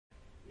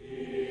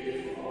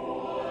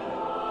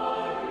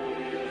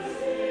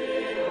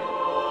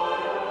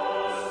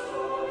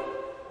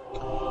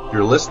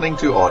You're listening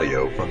to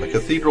audio from the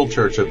Cathedral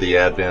Church of the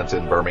Advent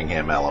in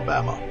Birmingham,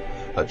 Alabama,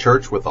 a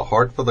church with a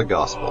heart for the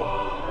gospel.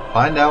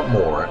 Find out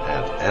more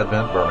at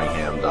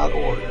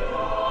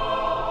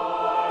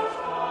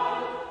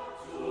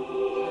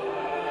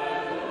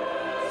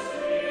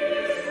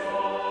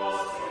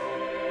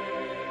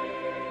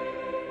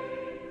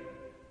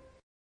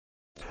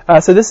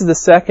So this is the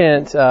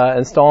second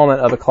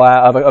installment of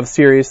a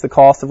series, The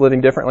Cost of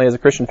Living Differently as a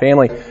Christian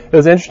Family. It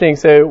was interesting.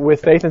 So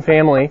with Faith and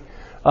Family,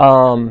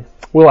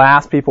 we'll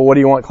ask people, what do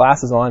you want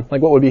classes on?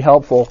 Like, what would be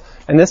helpful?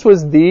 And this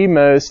was the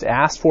most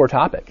asked for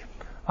topic,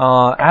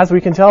 as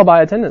we can tell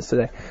by attendance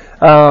today.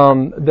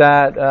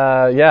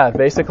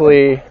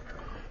 Basically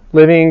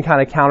living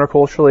kind of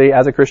counterculturally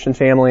as a Christian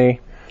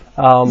family,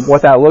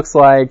 what that looks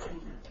like,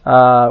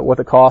 what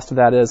the cost of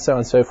that is, so on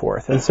and so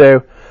forth. And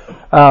so,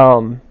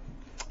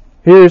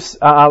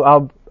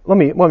 let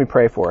me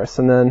pray for us,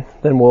 and then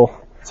we'll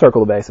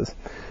circle the bases.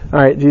 All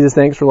right, Jesus,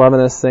 thanks for loving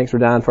us. Thanks for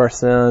dying for our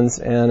sins.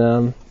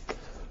 And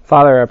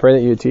Father, I pray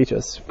that you would teach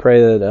us. Pray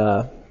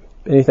that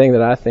anything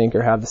that I think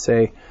or have to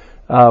say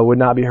would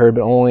not be heard,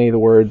 but only the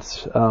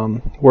words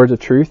of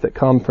truth that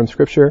come from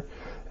Scripture,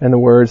 and the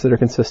words that are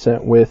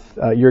consistent with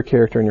your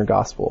character and your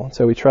gospel.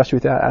 So we trust you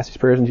with that. Ask these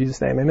prayers in Jesus'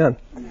 name. Amen.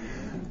 All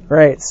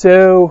right.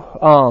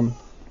 So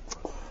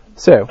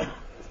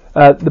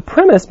the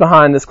premise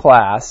behind this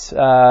class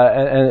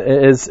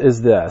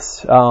is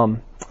this.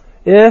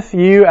 If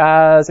you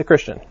as a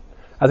Christian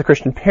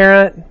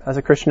parent, as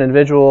a Christian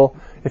individual,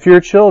 if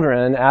your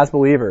children as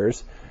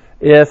believers,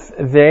 if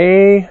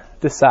they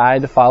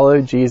decide to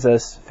follow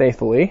Jesus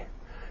faithfully,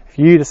 if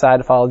you decide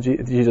to follow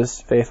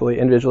Jesus faithfully,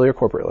 individually or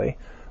corporately,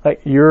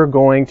 like, you're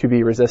going to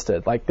be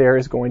resisted. Like, there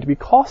is going to be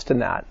cost in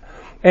that.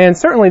 And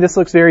certainly this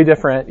looks very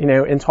different,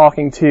 in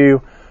talking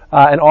to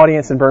an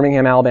audience in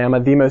Birmingham, Alabama,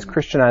 the most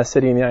Christianized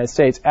city in the United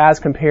States, as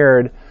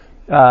compared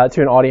to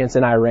an audience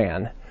in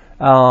Iran.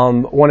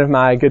 One of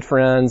my good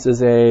friends is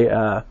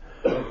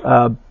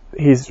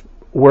he's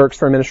works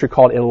for a ministry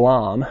called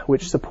Islam,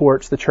 which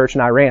supports the church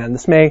in Iran.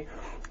 This may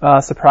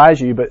surprise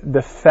you, but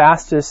the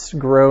fastest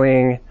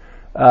growing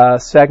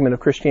segment of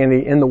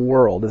Christianity in the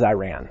world is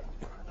Iran.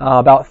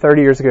 About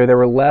 30 years ago, there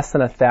were less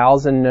than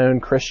 1,000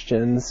 known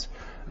Christians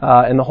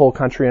in the whole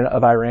country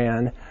of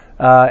Iran.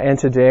 And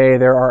today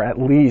there are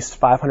at least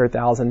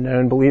 500,000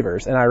 known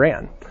believers in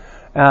Iran.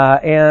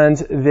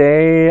 And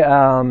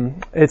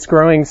it's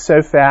growing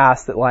so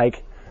fast that,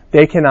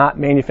 they cannot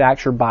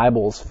manufacture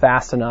Bibles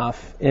fast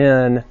enough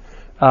in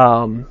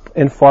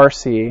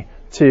Farsi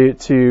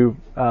to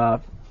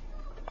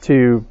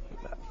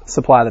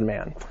supply the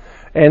demand.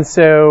 And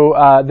so,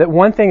 that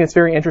one thing that's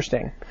very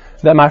interesting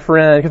that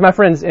because my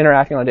friend's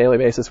interacting on a daily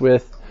basis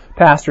with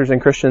pastors and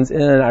Christians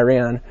in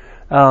Iran,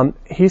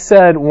 he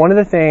said one of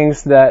the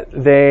things that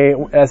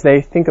as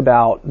they think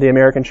about the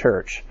American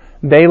church,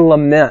 they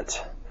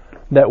lament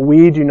that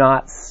we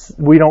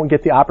don't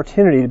get the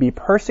opportunity to be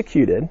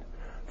persecuted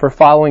for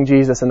following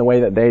Jesus in the way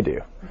that they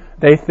do.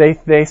 They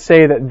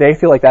say that they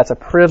feel like that's a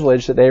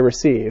privilege that they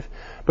receive,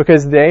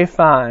 because they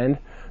find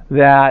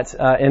that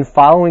in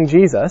following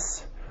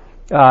Jesus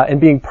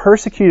and being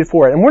persecuted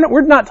for it, and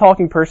we're not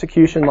talking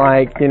persecution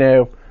like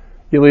you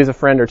lose a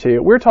friend or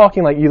two. We're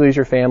talking like you lose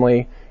your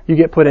family, you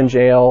get put in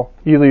jail,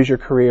 you lose your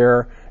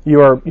career,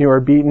 you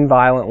are beaten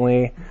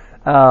violently.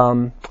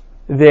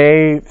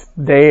 They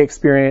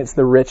experience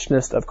the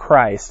richness of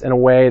Christ in a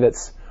way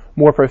that's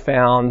more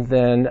profound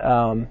than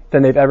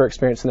they've ever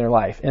experienced in their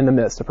life in the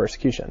midst of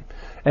persecution.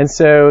 And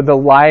so the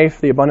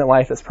abundant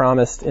life that's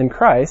promised in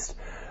Christ,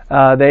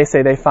 they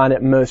say they find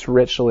it most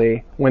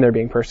richly when they're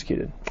being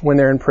persecuted, when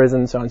they're in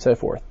prison, so on and so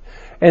forth.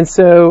 And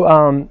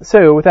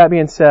so with that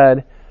being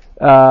said,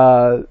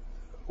 the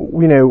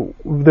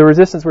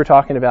resistance we're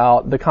talking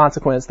about, the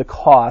consequence, the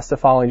cost of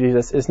following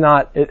Jesus is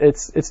not,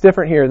 it's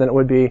different here than it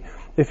would be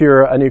if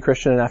you're a new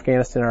Christian in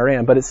Afghanistan or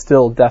Iran, but it's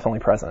still definitely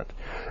present.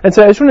 And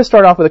so I just want to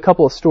start off with a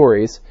couple of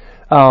stories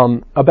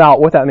about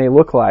what that may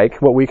look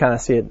like, what we kind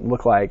of see it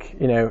look like,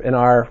 in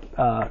our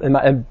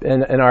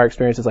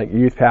experiences, like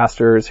youth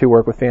pastors who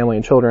work with family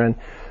and children.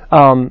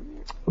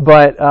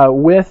 But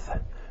with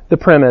the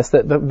premise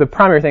that the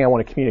primary thing I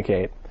want to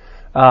communicate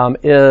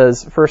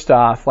is, first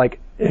off,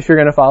 if you're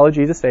going to follow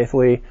Jesus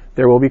faithfully,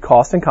 there will be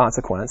cost and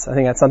consequence. I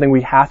think that's something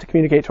we have to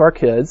communicate to our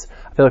kids.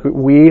 I feel like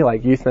we,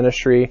 like youth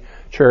ministry,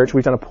 church,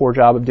 we've done a poor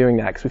job of doing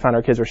that, because we find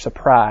our kids are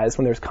surprised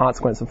when there's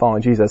consequence in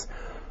following Jesus.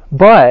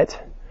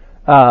 But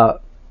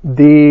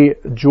the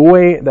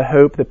joy, the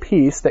hope, the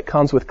peace that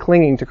comes with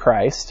clinging to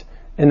Christ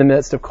in the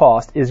midst of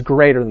cost is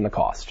greater than the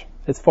cost.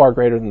 It's far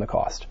greater than the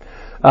cost.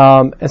 Where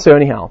I'm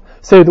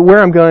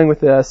going with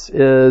this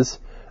is,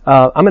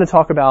 I'm going to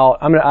talk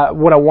about,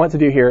 what I want to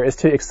do here is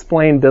to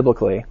explain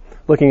biblically,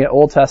 looking at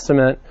Old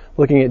Testament,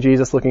 looking at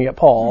Jesus, looking at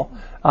Paul,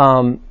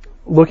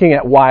 looking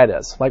at why it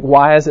is. Like,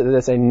 why is it that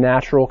it's a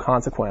natural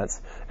consequence?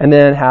 And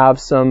then have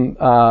some,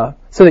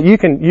 so that you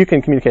can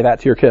communicate that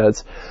to your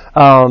kids.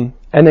 And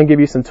then give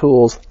you some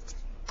tools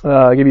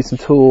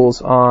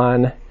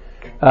on,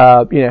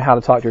 how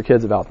to talk to your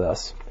kids about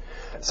this.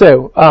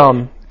 So,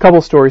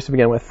 couple stories to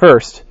begin with.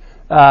 First,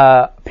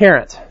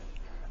 Parent.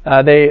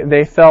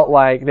 They felt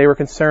like they were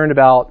concerned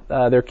about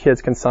their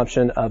kid's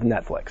consumption of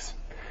Netflix.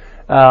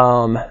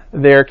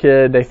 Their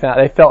kid, they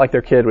felt like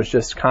their kid was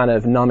just kind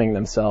of numbing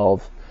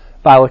themselves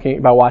by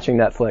watching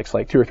Netflix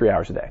like 2 or 3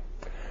 hours a day.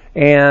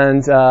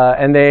 And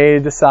they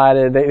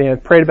decided, they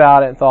prayed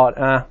about it and thought,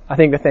 I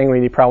think the thing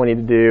we probably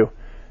need to do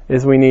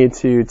is we need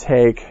to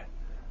take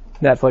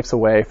Netflix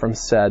away from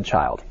said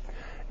child.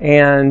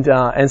 And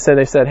so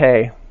they said,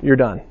 hey, you're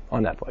done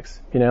on Netflix.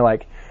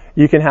 Like,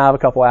 you can have a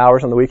couple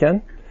hours on the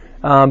weekend,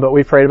 but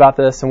we prayed about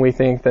this and we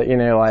think that,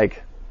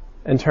 like,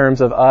 in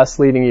terms of us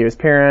leading you as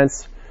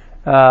parents,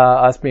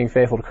 us being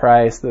faithful to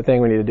Christ, the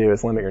thing we need to do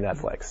is limit your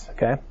Netflix,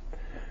 okay?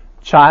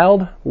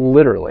 Child,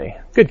 literally,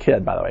 good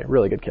kid, by the way,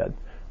 really good kid,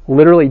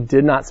 literally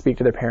did not speak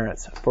to their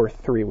parents for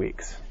 3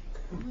 weeks.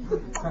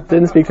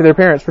 Didn't speak to their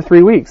parents for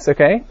 3 weeks,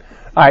 okay?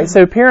 All right,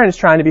 so parent is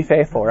trying to be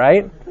faithful,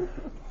 right?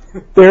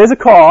 There is a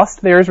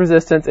cost. There is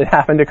resistance. It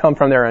happened to come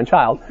from their own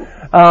child.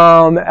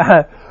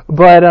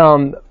 But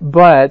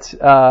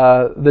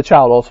the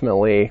child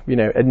ultimately,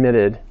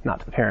 admitted, not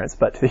to the parents,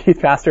 but to the youth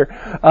pastor,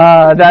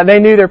 that they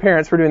knew their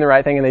parents were doing the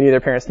right thing and they knew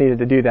their parents needed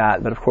to do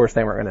that, but of course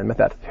they weren't going to admit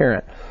that to the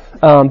parent.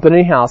 But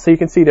anyhow, so you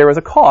can see there was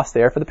a cost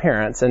there for the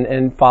parents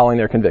in following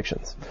their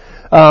convictions.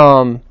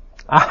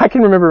 I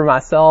can remember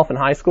myself in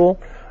high school,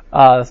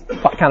 kind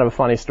of a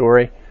funny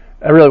story.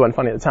 It really wasn't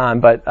funny at the time,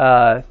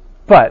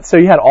 but so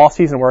you had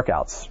all-season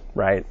workouts,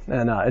 right,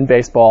 and in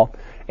baseball.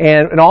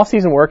 And in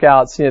all-season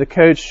workouts, the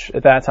coach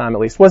at that time,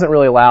 at least, wasn't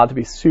really allowed to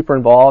be super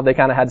involved. They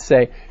kind of had to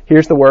say,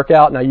 here's the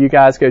workout, now you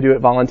guys go do it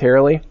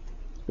voluntarily.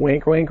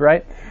 Wink, wink,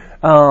 right?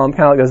 Kind of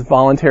like those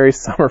voluntary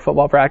summer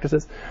football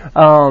practices.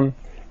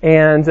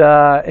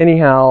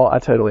 Anyhow, I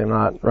totally am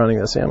not running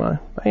this, am I?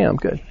 I am,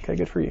 good. Okay,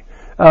 good for you.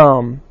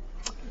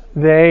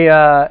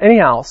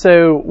 Anyhow,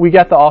 so we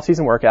got the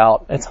all-season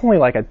workout. It's only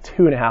like a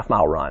 2.5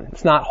 mile run.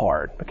 It's not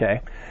hard,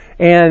 okay?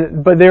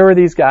 But there were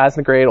these guys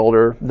in the grade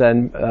older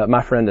than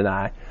my friend and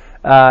I,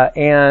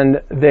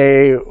 and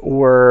they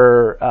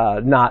were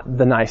not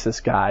the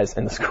nicest guys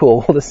in the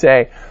school, to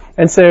say.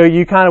 And so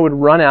you kind of would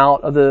run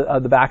out of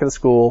the back of the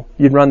school.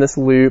 You'd run this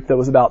loop that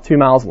was about 2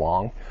 miles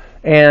long,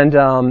 and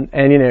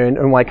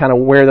like kind of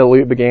where the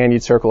loop began,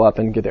 you'd circle up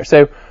and get there.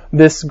 So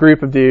this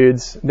group of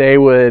dudes, they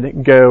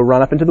would go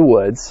run up into the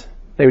woods.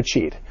 They would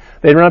cheat.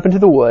 They'd run up into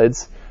the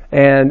woods,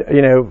 and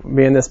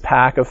me and this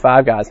pack of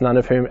 5 guys, none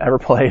of whom ever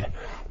played,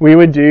 we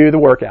would do the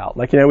workout.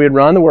 Like, we'd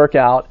run the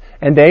workout,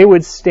 and they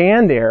would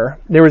stand there.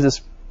 There was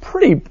this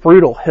pretty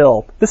brutal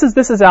hill. This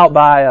is out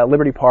by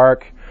Liberty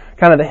Park,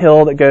 kind of the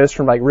hill that goes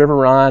from like River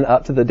Run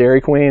up to the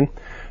Dairy Queen.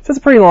 So it's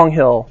a pretty long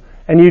hill,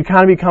 and you'd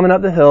kind of be coming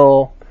up the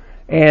hill,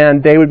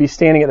 and they would be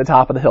standing at the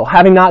top of the hill,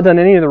 having not done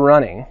any of the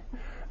running,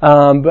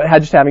 but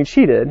just having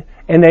cheated,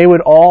 and they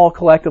would all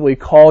collectively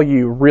call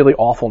you really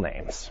awful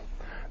names.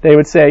 They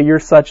would say, you're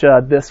such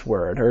a this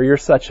word, or you're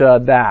such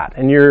a that,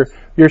 and you're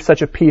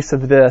such a piece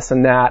of this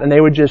and that, and they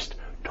would just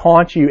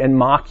taunt you and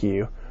mock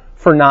you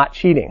for not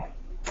cheating.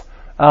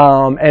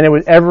 And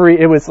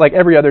it was like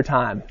every other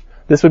time.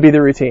 This would be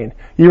the routine.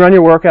 You run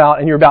your workout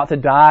and you're about to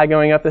die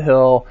going up the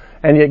hill,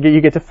 and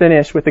you get to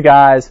finish with the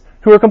guys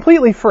who are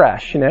completely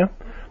fresh,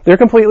 They're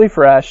completely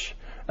fresh,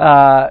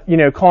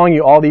 calling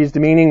you all these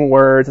demeaning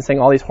words and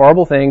saying all these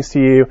horrible things to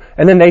you,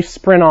 and then they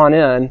sprint on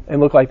in and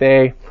look like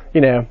they,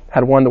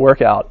 had won the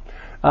workout,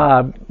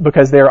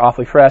 because they were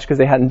awfully fresh because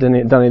they hadn't done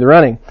any of the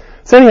running.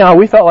 So anyhow,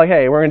 we felt like,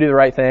 hey, we're going to do the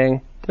right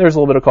thing. There's a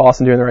little bit of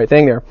cost in doing the right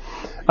thing there.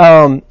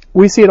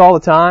 We see it all the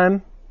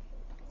time.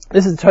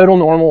 This is a total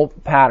normal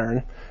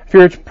pattern. If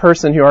you're a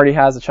person who already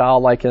has a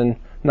child like in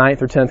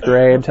 9th or 10th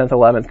grade, 10th,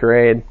 11th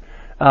grade,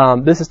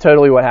 this is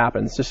totally what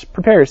happens. Just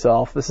prepare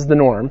yourself. This is the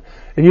norm.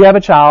 If you have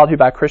a child who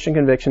by Christian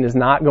conviction is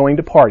not going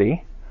to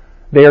party,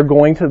 they are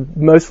going to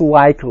most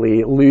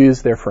likely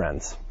lose their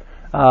friends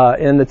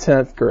in the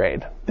 10th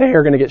grade. They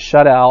are going to get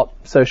shut out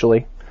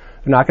socially.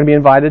 They're not going to be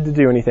invited to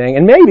do anything.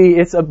 And maybe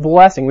it's a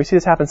blessing. We see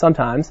this happen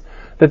sometimes,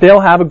 that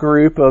they'll have a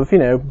group of,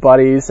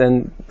 buddies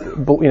and,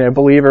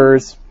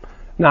 believers,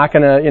 not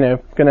going to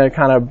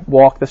kind of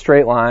walk the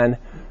straight line.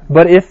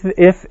 But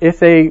if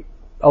they,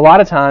 a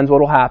lot of times what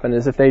will happen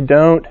is if they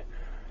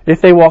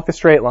walk the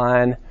straight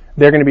line,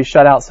 they're going to be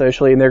shut out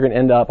socially, and they're going to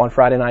end up on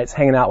Friday nights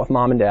hanging out with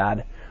mom and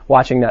dad,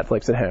 watching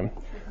Netflix at home,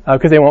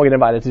 because they won't get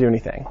invited to do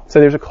anything. So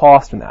there's a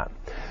cost in that.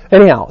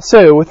 Anyhow,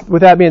 so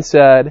with that being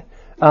said,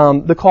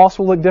 the cost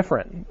will look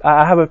different.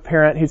 I have a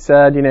parent who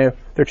said,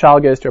 their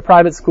child goes to a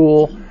private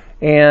school,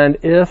 and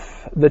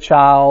if the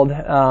child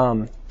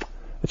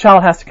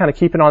has to kind of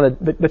keep it on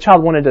the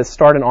child wanted to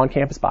start an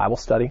on-campus Bible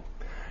study.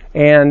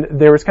 And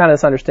there was kind of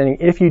this understanding,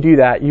 if you do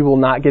that, you will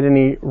not get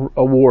any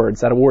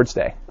awards at awards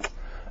day.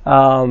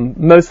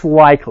 Most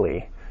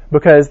likely,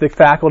 because the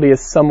faculty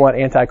is somewhat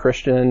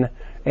anti-Christian,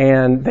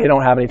 and they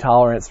don't have any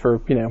tolerance for,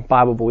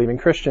 Bible-believing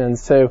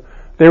Christians. So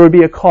there would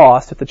be a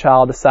cost if the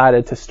child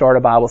decided to start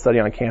a Bible study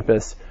on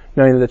campus,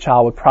 knowing that the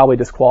child would probably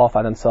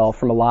disqualify themselves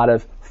from a lot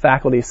of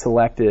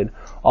faculty-selected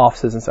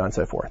offices and so on and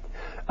so forth.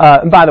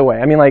 And by the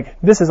way,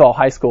 this is all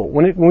high school.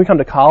 When we come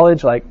to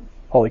college,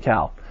 holy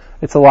cow,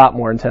 it's a lot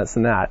more intense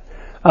than that.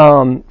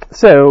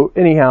 So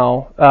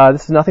anyhow,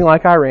 this is nothing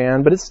like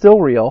Iran, but it's still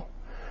real.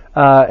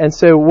 And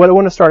so what I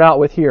want to start out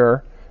with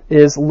here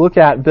is look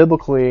at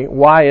biblically,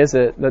 why is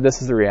it that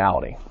this is the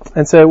reality?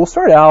 And so we'll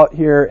start out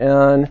here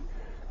in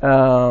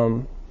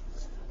the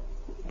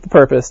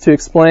purpose to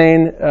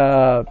explain,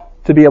 to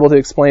be able to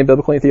explain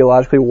biblically and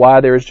theologically why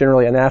there is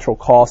generally a natural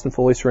cost in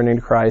fully surrendering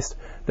to Christ.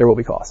 There will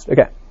be cost.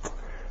 Okay.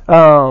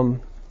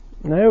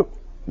 Nope.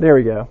 There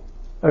we go.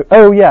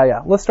 Oh,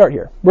 yeah. Let's start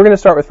here. We're going to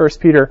start with 1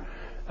 Peter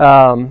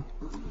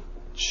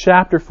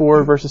chapter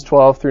 4, verses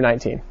 12 through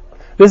 19.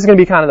 This is going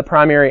to be kind of the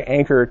primary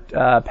anchor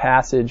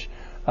passage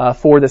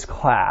for this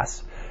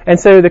class. And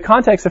so the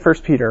context of 1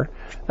 Peter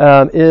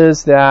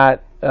is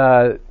that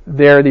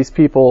there are these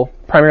people,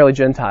 primarily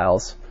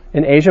Gentiles,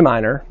 in Asia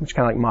Minor, which is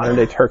kind of like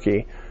modern-day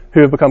Turkey,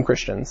 who have become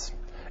Christians.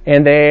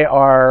 And they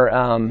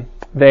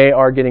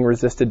are getting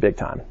resisted big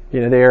time.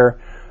 You know,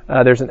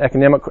 there's an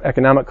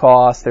economic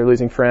cost. They're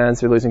losing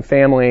friends. They're losing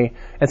family.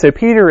 And so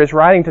Peter is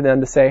writing to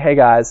them to say, hey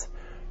guys,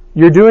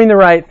 you're doing the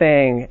right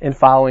thing in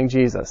following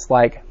Jesus.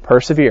 Like,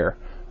 persevere.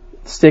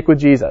 Stick with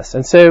Jesus.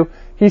 And so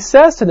he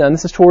says to them,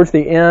 this is towards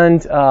the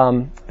end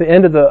of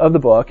the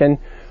book, and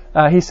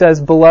he says,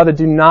 beloved,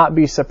 do not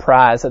be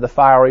surprised at the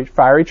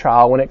fiery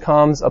trial when it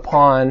comes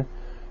upon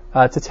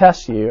to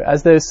test you,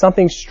 as though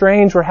something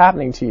strange were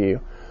happening to you.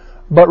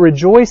 But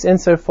rejoice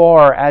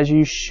insofar as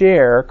you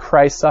share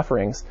Christ's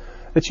sufferings,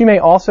 that you may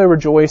also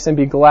rejoice and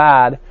be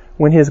glad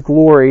when his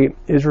glory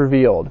is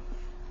revealed.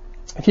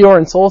 If you are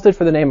insulted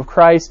for the name of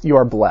Christ, you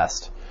are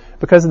blessed,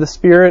 because of the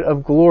Spirit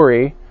of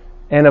glory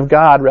and of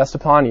God rest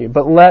upon you.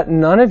 But let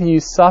none of you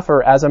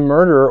suffer as a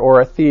murderer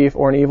or a thief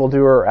or an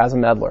evildoer or as a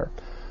meddler.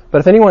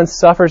 But if anyone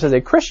suffers as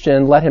a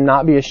Christian, let him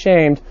not be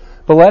ashamed,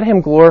 but let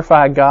him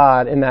glorify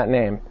God in that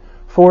name.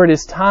 For it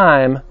is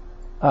time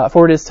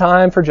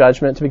for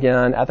judgment to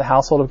begin at the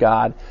household of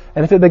God.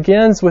 And if it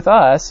begins with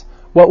us,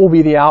 what will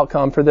be the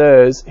outcome for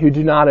those who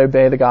do not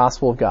obey the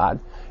gospel of God?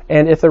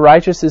 And if the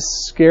righteous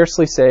is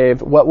scarcely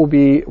saved, what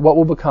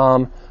will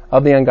become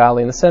of the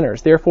ungodly and the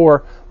sinners?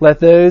 Therefore, let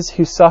those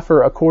who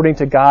suffer according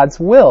to God's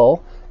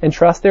will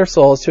entrust their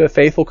souls to a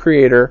faithful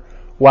Creator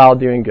while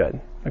doing good.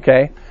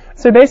 Okay?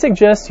 So basic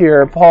gist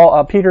here,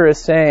 Peter is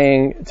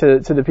saying to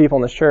the people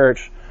in this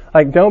church,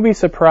 like, don't be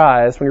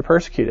surprised when you're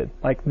persecuted.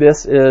 Like,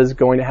 this is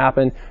going to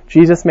happen.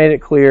 Jesus made it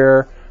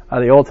clear.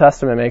 The Old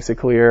Testament makes it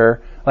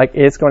clear. Like,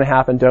 it's going to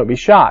happen. Don't be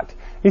shocked.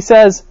 He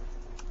says,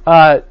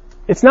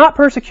 it's not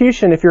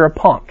persecution if you're a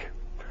punk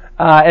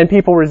and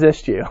people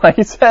resist you. Like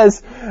he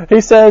says,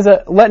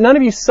 let none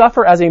of you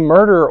suffer as a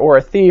murderer or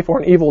a thief or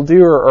an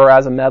evildoer or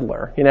as a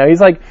meddler. You know,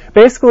 he's like,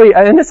 basically,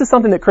 and this is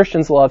something that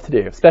Christians love to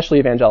do, especially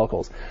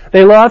evangelicals.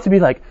 They love to be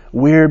like,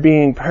 we're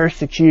being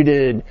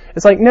persecuted.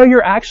 It's like, no,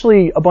 you're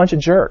actually a bunch of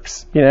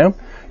jerks. You know,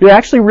 you're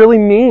actually really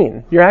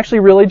mean. You're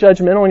actually really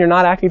judgmental, and you're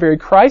not acting very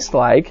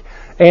Christ-like.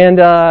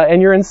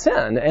 And you're in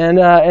sin.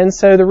 And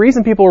so the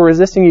reason people are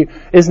resisting you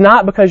is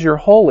not because you're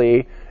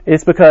holy,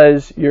 it's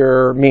because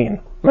you're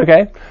mean.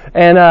 Okay?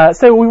 And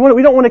so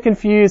we don't want to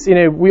confuse, you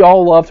know, we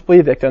all love to be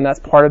a victim. That's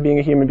part of being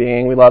a human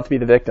being. We love to be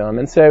the victim.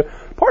 And so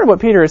part of what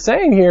Peter is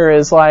saying here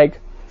is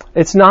like,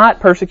 it's not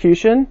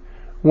persecution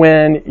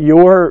when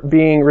you're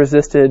being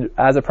resisted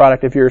as a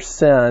product of your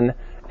sin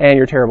and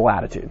your terrible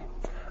attitude.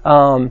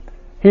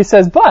 He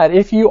says, but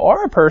if you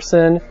are a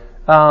person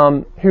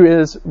who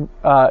is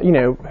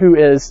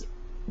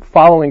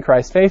following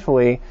Christ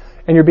faithfully,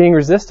 and you're being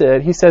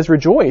resisted, he says,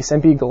 rejoice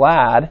and be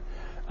glad,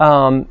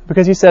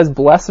 because he says,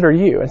 blessed are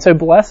you. And so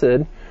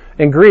blessed,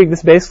 in Greek,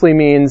 this basically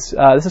means,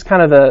 this is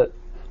kind of the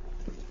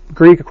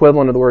Greek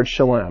equivalent of the word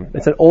shalom.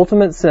 It's an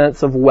ultimate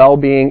sense of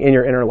well-being in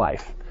your inner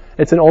life.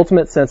 It's an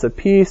ultimate sense of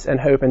peace and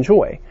hope and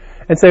joy.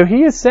 And so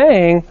he is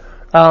saying,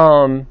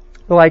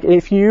 like,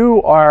 if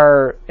you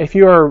are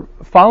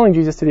following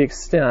Jesus to the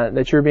extent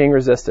that you're being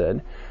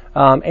resisted,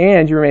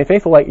 and you remain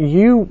faithful, like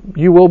you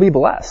will be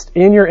blessed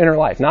in your inner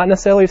life, not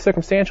necessarily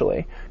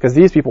circumstantially, because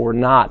these people were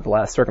not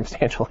blessed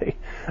circumstantially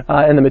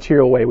in the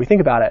material way we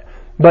think about it,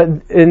 but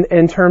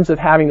in terms of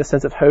having the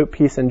sense of hope,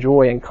 peace, and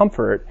joy and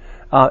comfort,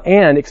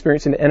 and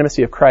experiencing the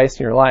intimacy of Christ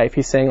in your life.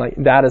 He's saying like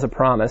that is a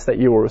promise that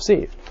you will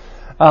receive.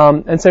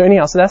 And so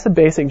anyhow, so that's the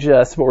basic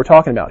gist of what we're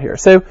talking about here.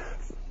 So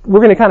we're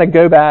going to kind of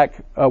go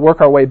back, work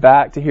our way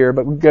back to here,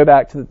 but we go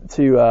back to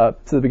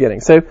the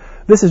beginning. So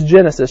this is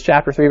Genesis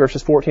chapter 3,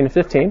 verses 14 to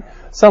 15.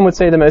 Some would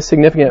say the most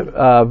significant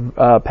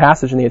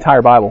passage in the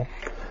entire Bible.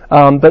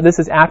 But this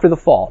is after the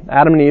fall.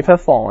 Adam and Eve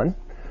have fallen,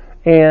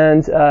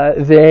 and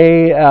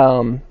they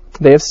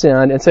have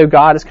sinned, and so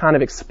God is kind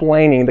of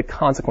explaining the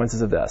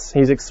consequences of this.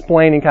 He's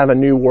explaining kind of a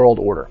new world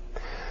order.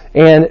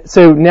 And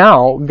so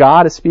now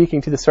God is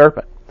speaking to the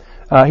serpent.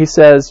 He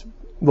says,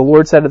 the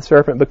Lord said to the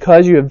serpent,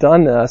 because you have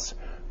done this,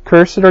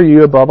 cursed are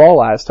you above all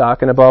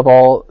livestock and above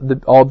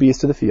all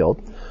beasts of the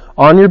field.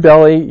 On your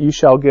belly you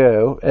shall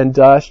go, and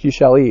dust you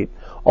shall eat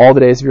all the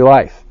days of your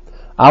life.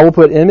 I will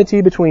put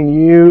enmity between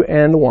you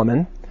and the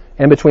woman,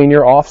 and between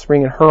your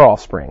offspring and her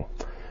offspring.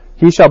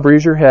 He shall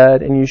bruise your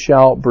head, and you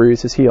shall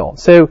bruise his heel.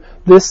 So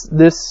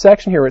this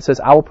section here where it says,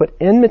 I will put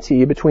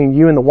enmity between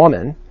you and the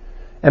woman,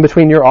 and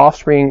between your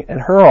offspring and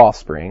her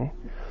offspring.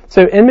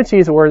 So enmity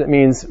is a word that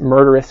means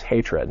murderous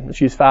hatred. It's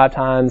used 5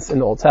 times in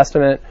the Old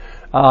Testament.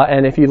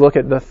 And if you look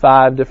at the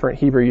 5 different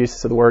Hebrew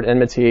uses of the word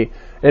enmity,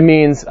 it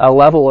means a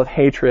level of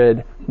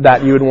hatred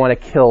that you would want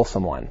to kill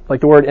someone. Like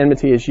the word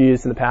enmity is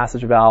used in the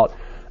passage about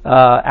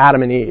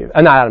Adam and Eve,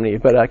 not Adam and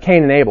Eve, but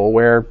Cain and Abel,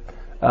 where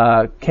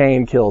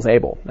Cain kills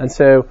Abel. And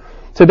so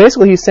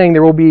basically he's saying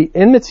there will be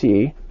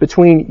enmity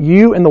between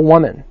you and the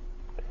woman,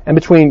 and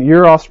between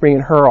your offspring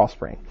and her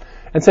offspring.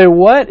 And so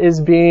what is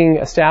being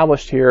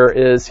established here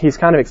is he's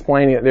kind of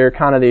explaining that there are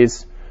kind of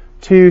these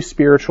 2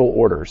 spiritual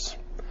orders.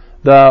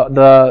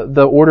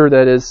 The order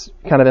that is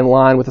kind of in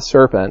line with the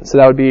serpent, so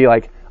that would be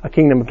like a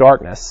kingdom of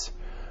darkness.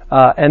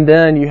 And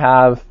then you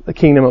have the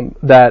kingdom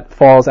that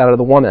falls out of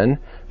the woman.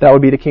 That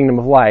would be the kingdom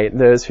of light,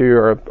 those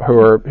who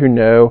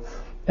know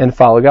and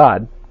follow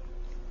God.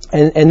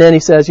 And then he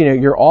says,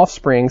 your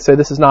offspring, so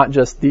this is not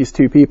just these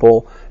 2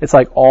 people, it's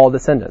like all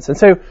descendants. And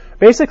so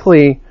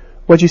basically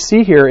what you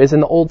see here is in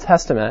the Old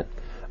Testament,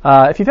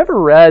 if you've ever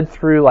read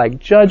through like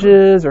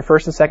Judges or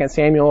 1st and 2nd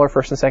Samuel or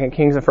 1st and 2nd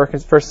Kings and 1st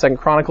and 2nd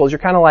Chronicles, you're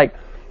kind of like,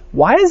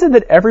 why is it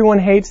that everyone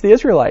hates the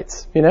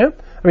Israelites? I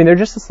mean, they're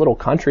just this little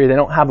country. They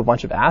don't have a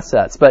bunch of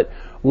assets. But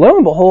lo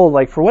and behold,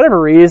 like for whatever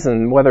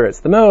reason, whether it's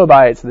the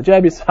Moabites or the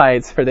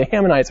Jebusites or the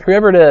Ammonites, or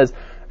whoever it is,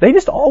 they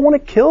just all want to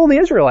kill the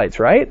Israelites,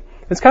 right?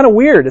 It's kind of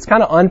weird. It's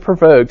kind of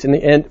unprovoked in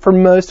the end for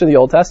most of the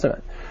Old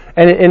Testament.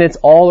 And it's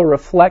all a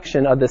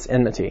reflection of this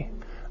enmity.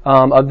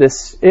 Of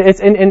this,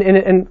 it's I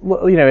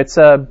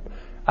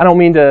don't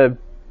mean to,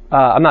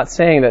 I'm not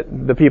saying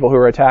that the people who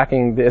are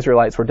attacking the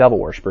Israelites were devil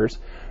worshippers.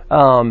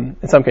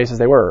 In some cases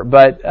they were,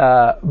 but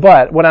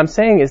what I'm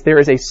saying is there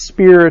is a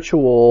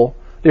spiritual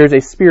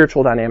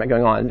dynamic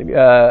going on.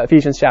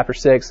 Ephesians chapter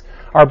 6,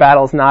 our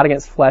battle is not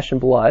against flesh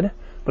and blood,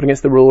 but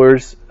against the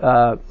rulers,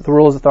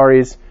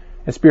 authorities,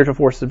 and spiritual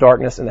forces of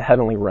darkness in the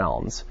heavenly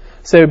realms.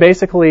 So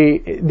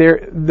basically,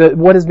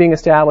 what is being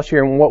established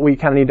here, and what we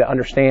kind of need to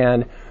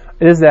understand,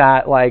 is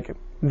that like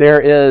there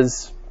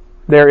is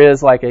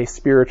like a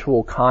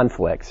spiritual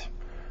conflict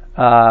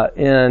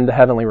in the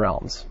heavenly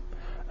realms,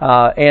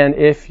 and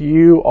if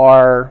you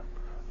are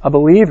a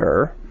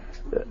believer,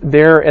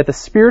 there at the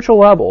spiritual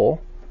level,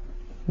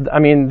 I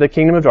mean, the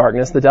kingdom of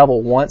darkness, the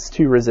devil wants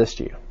to resist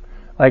you,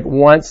 like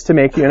wants to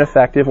make you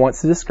ineffective,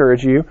 wants to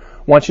discourage you,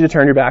 wants you to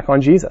turn your back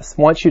on Jesus,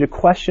 wants you to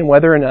question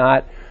whether or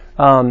not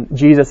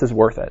Jesus is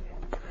worth it.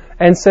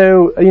 And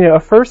so, a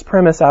first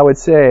premise I would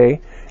say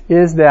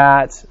is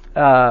that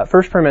as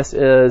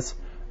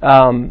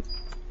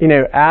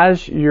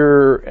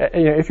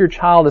if your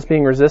child is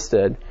being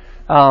resisted,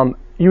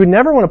 you would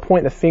never want to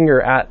point the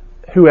finger at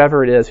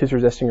whoever it is who's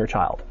resisting your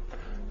child,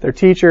 their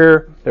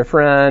teacher, their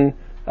friend,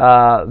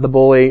 the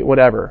bully,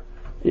 whatever.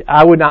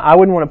 I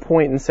wouldn't want to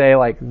point and say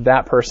like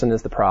that person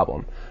is the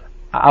problem.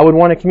 I would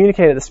want to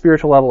communicate at the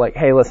spiritual level, like,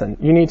 hey, listen,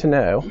 you need to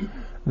know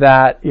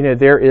that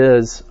there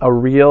is a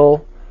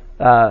real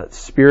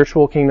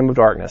spiritual kingdom of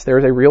darkness. There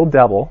is a real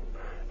devil,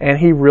 and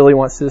he really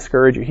wants to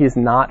discourage you. He is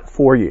not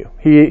for you.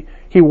 He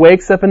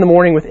wakes up in the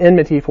morning with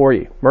enmity for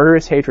you,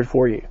 murderous hatred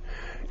for you.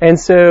 And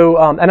so,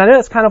 and I know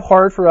it's kind of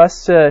hard for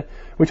us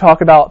we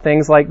talk about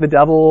things like the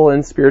devil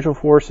and spiritual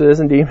forces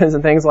and demons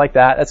and things like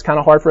that. It's kind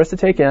of hard for us to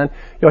take in.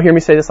 You'll hear me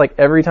say this like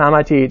every time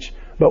I teach,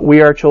 but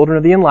we are children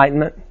of the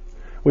Enlightenment.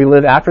 We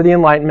live after the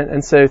Enlightenment,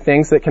 and so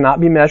things that cannot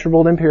be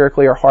measurable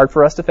empirically are hard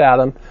for us to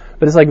fathom.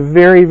 But it's like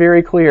very,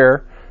 very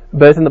clear,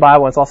 both in the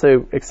Bible and it's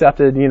also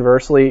accepted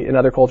universally in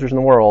other cultures in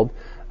the world,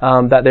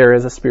 that there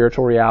is a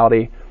spiritual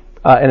reality.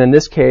 And in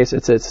this case,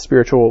 it's a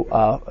spiritual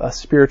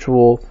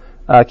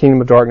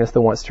kingdom of darkness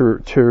that wants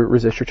to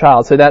resist your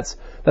child. So that's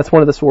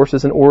one of the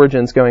sources and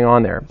origins going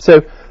on there.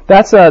 So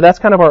that's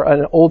kind of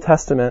an Old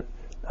Testament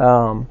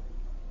part.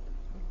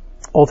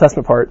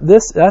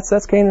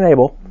 That's Cain and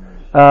Abel.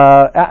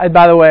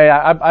 By the way,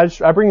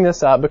 I bring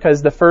this up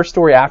because the first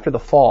story after the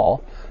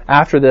fall,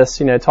 after this,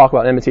 talk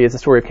about enmity, is the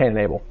story of Cain and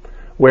Abel,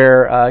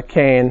 where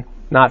Cain,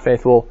 not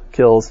faithful,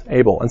 kills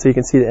Abel. And so you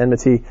can see the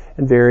enmity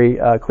in very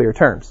clear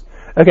terms.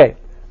 Okay,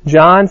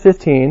 John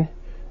 15,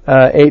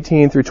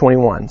 18 through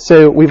 21.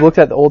 So we've looked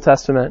at the Old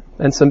Testament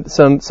and some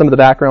of the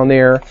background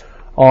there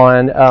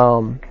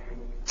on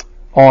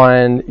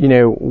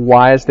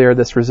why is there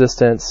this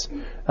resistance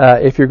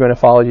if you're going to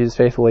follow Jesus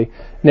faithfully.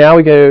 Now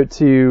we go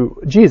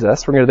to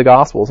Jesus. We're going to go to the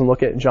Gospels and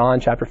look at John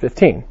chapter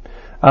 15.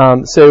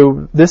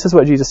 So this is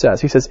what Jesus says.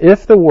 He says,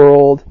 "If the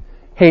world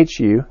hates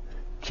you,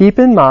 keep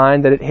in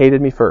mind that it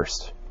hated me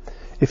first.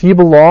 If you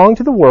belong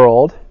to the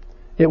world,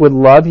 it would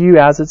love you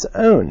as its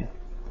own.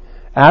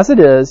 As it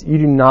is, you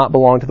do not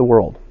belong to the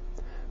world,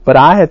 but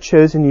I have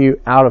chosen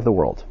you out of the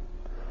world.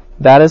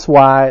 That is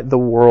why the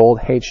world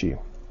hates you.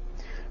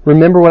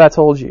 Remember what I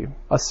told you.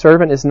 A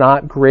servant is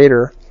not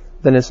greater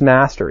than his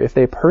master. If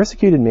they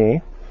persecuted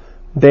me,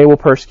 they will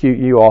persecute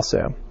you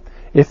also.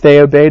 If they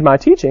obeyed my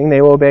teaching,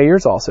 they will obey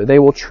yours also. They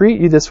will treat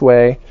you this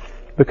way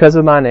because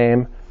of my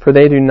name, for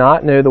they do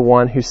not know the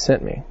one who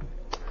sent me."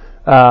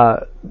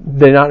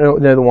 They do not know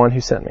the one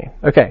who sent me.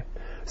 Okay,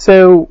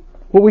 so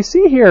what we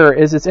see here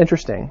is it's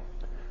interesting.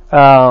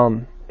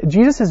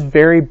 Jesus is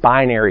very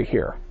binary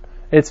here.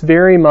 It's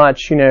very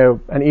much,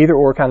 an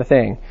either-or kind of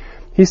thing.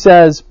 He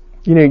says,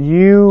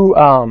 you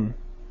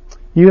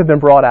have been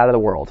brought out of the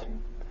world.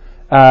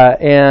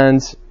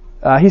 And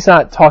he's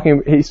not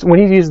talking, when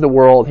he uses the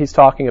world, he's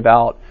talking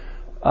about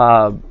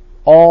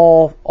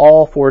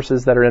all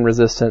forces that are in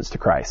resistance to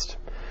Christ.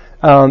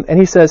 And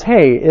he says,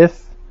 hey,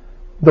 if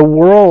the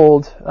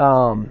world,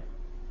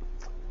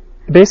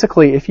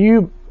 basically, if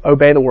you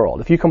obey the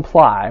world, if you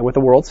comply with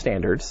the world's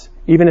standards,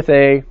 even if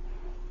they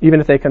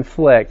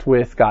conflict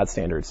with God's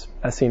standards,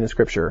 as seen in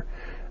Scripture,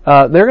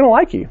 they're going to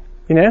like you.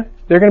 They're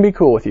going to be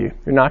cool with you.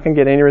 You're not going to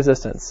get any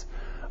resistance.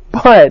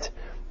 But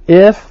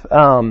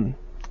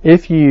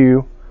if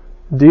you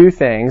do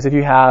things, if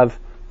you have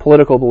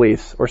political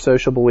beliefs or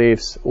social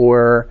beliefs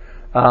or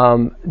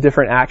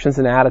different actions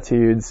and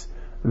attitudes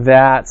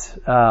that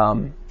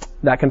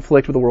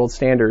conflict with the world's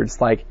standards,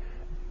 like,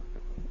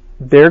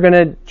 they're going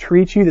to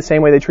treat you the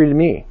same way they treated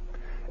me.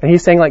 And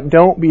he's saying, like,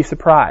 don't be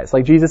surprised.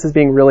 Like, Jesus is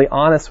being really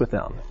honest with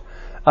them.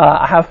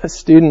 I have a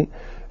student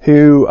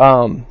who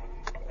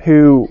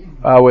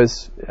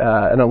was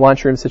in a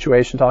lunchroom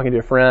situation talking to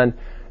a friend,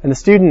 and the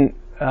student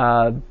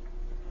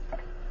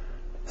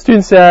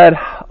said,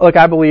 look,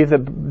 I believe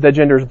that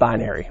gender is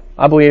binary.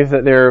 I believe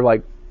that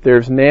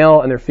there's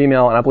male and there's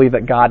female, and I believe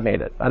that God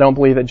made it. I don't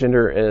believe that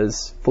gender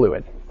is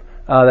fluid.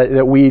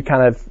 That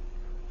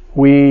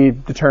we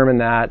determine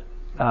that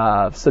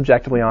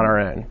subjectively on our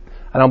own.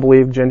 I don't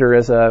believe gender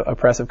is a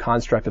oppressive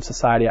construct of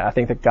society. I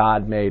think that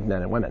God made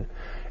men and women.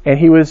 And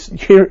he was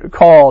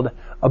called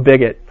a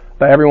bigot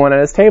by everyone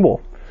at his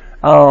table.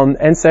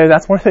 And so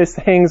that's one of those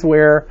things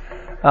where,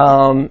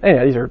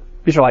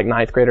 these are like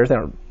ninth graders. They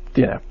don't,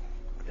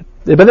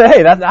 but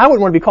hey, I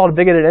wouldn't want to be called a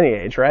bigot at any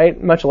age, right?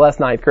 Much less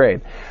ninth grade.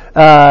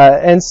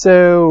 And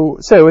so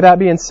with that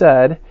being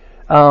said,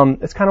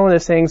 it's kind of one of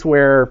those things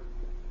where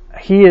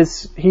he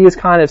is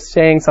kind of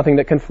saying something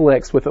that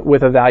conflicts with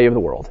a value of the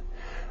world.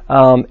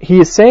 He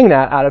is saying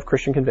that out of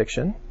Christian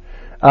conviction.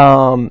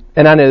 And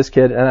I know this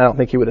kid, and I don't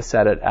think he would have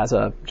said it as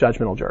a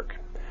judgmental jerk.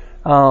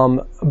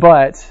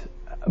 But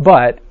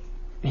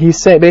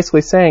he's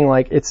basically saying,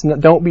 like,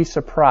 don't be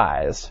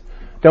surprised.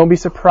 Don't be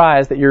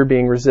surprised that you're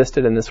being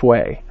resisted in this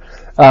way.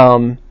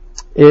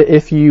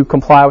 If you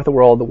comply with the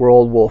world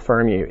will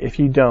affirm you. If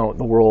you don't,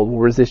 the world will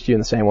resist you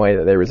in the same way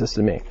that they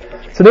resisted me.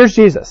 So there's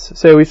Jesus.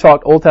 So we've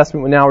talked Old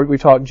Testament, now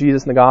we've talked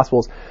Jesus in the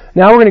Gospels.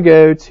 Now we're going to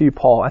go to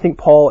Paul. I think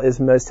Paul is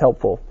most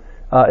helpful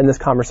in this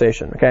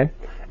conversation, okay?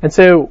 And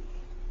so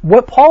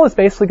what Paul is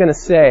basically going to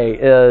say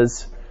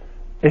is,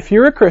 if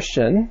you're a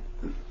Christian,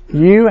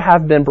 you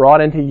have been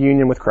brought into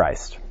union with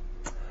Christ.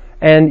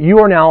 And you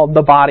are now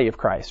the body of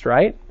Christ,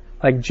 right?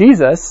 Like,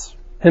 Jesus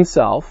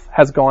himself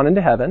has gone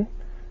into heaven.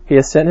 He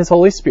has sent his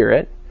Holy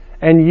Spirit.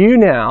 And you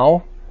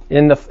now,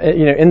 in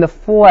the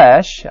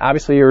flesh,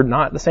 obviously you're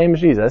not the same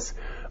as Jesus,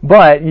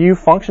 but you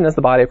function as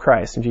the body of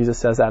Christ. And Jesus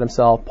says that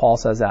himself. Paul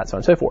says that, so on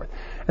and so forth.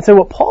 And so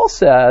what Paul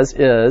says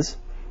is,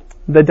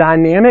 the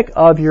dynamic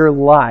of your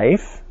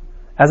life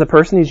as a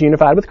person who's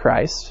unified with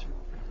Christ,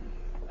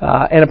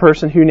 and a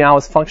person who now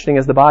is functioning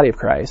as the body of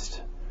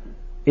Christ,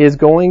 is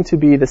going to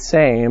be the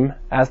same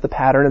as the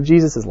pattern of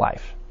Jesus'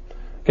 life.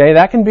 Okay,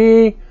 that can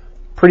be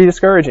pretty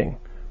discouraging,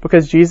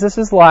 because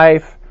Jesus'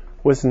 life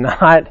was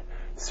not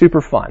super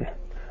fun.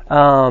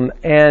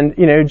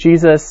 And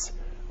Jesus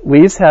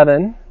leaves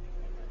heaven,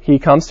 he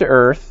comes to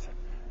earth,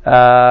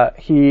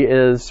 he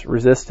is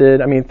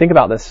resisted. I mean, think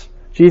about this.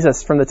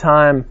 Jesus, from the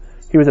time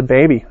he was a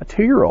baby, a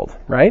 2-year-old,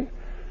 right?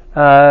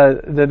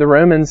 The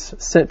Romans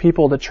sent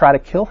people to try to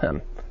kill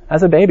him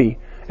as a baby.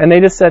 And they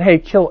just said, hey,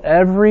 kill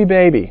every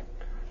baby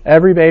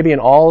in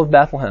all of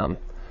Bethlehem,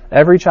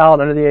 every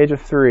child under the age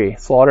of 3,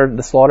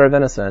 the slaughter of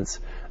innocents,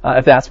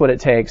 if that's what it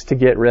takes to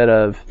get rid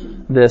of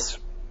this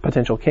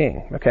potential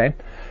king, okay?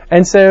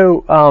 And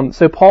so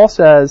Paul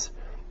says,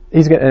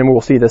 and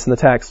we'll see this in the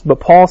text, but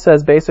Paul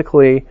says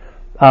basically,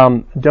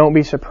 don't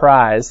be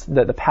surprised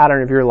that the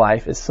pattern of your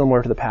life is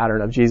similar to the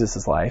pattern of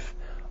Jesus' life.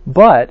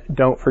 But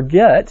don't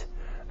forget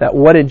that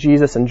what did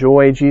Jesus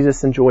enjoy?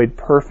 Jesus enjoyed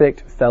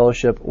perfect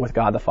fellowship with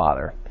God the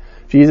Father.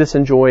 Jesus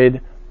had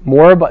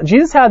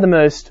the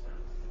most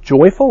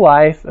joyful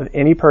life of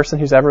any person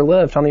who's ever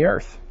lived on the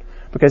earth,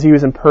 because he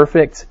was in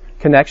perfect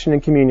connection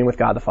and communion with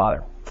God the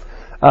Father.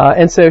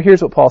 And so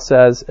here's what Paul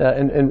says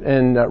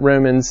in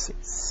Romans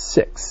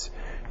 6.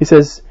 He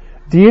says,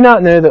 do you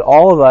not know that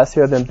all of us who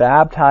have been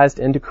baptized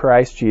into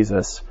Christ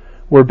Jesus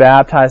were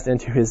baptized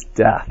into his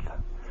death?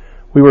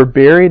 We were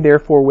buried,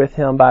 therefore, with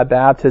him by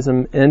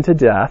baptism into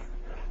death,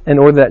 in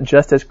order that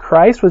just as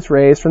Christ was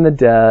raised from the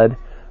dead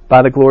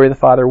by the glory of the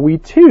Father, we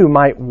too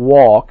might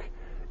walk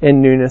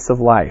in newness of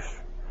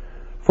life.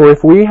 For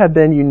if we have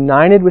been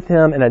united with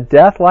him in a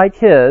death like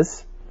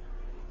his,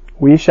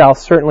 we shall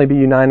certainly be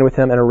united with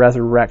him in a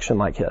resurrection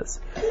like his.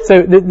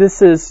 So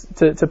this is,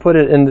 to put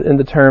it in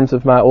the terms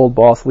of my old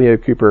boss, Leo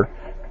Cooper,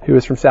 who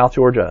is from South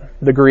Georgia,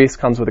 the grease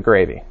comes with the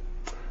gravy.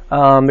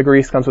 The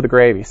grease comes with the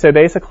gravy. So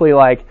basically,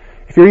 like,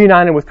 if you're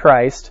united with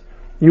Christ,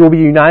 you will be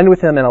united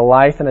with him in a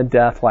life and a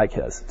death like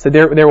his. So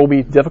there will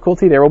be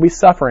difficulty, there will be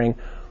suffering,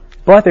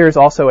 But there is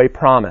also a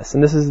promise,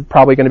 and this is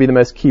probably going to be the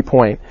most key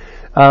point,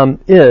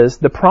 is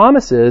the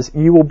promise is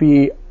you will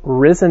be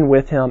risen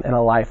with him in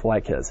a life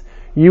like his.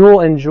 You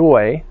will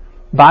enjoy,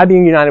 by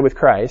being united with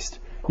Christ,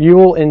 you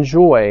will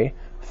enjoy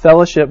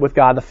fellowship with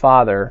God the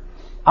Father.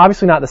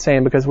 Obviously not the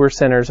same because we're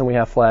sinners and we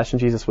have flesh, and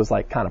Jesus was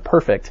like kind of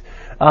perfect.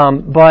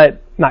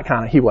 But not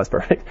kind of, he was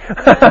perfect.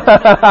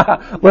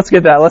 Let's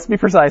get that. Let's be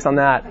precise on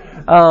that.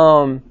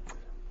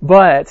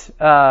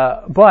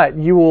 But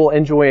you will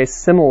enjoy a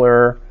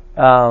similar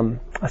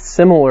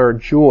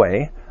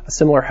joy, a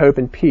similar hope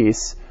and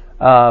peace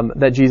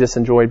that Jesus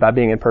enjoyed by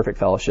being in perfect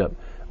fellowship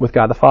with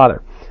God the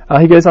Father.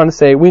 He goes on to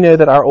say, we know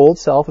that our old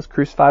self was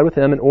crucified with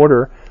him in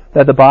order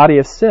that the body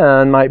of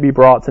sin might be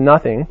brought to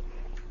nothing,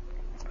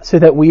 so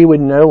that we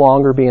would no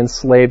longer be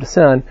enslaved to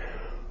sin.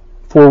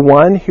 For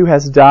one who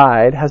has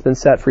died has been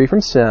set free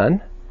from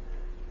sin.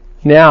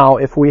 Now,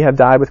 if we have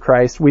died with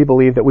Christ, we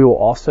believe that we will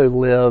also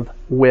live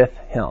with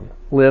him.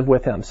 Live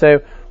with him.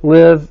 So,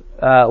 live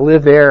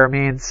there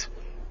means,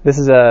 this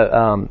is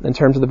in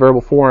terms of the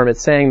verbal form,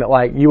 it's saying that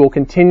like you will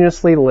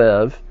continuously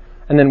live,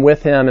 and then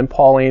with him, and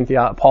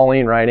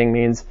Pauline writing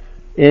means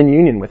in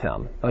union with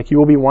him. Like you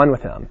will be one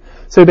with him.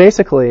 So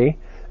basically,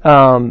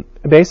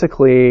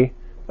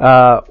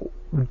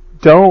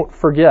 don't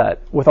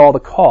forget with all the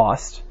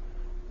cost,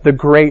 the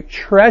great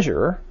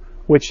treasure,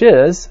 which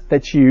is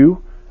that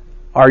you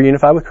are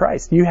unified with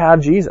Christ. You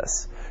have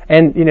Jesus.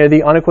 And,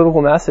 the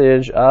unequivocal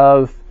message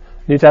of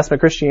New Testament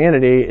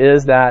Christianity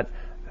is that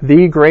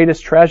the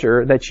greatest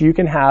treasure that you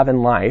can have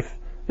in life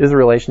is a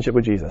relationship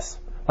with Jesus.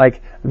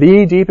 Like,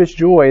 the deepest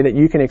joy that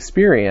you can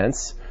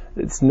experience,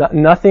 there's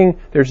nothing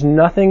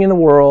in the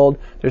world,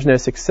 there's no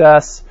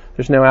success,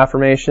 there's no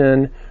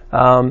affirmation,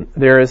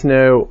 there is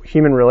no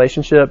human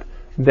relationship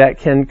that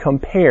can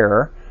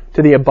compare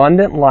to the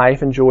abundant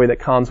life and joy that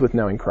comes with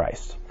knowing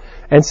Christ.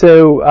 And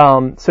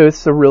so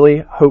it's a really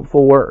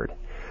hopeful word.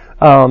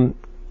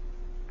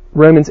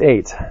 Romans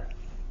 8,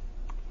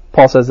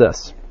 Paul says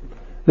this,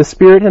 the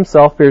Spirit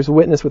himself bears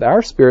witness with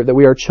our spirit that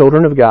we are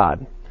children of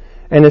God.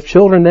 And if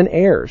children, then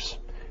heirs,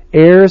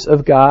 heirs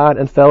of God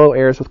and fellow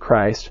heirs with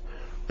Christ,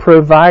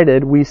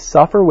 provided we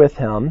suffer with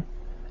him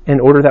in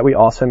order that we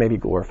also may be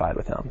glorified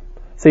with him.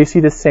 So you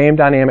see the same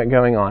dynamic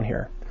going on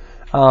here.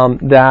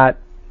 That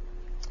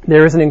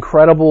there is an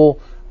incredible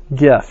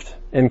gift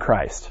in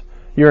Christ.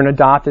 You're an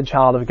adopted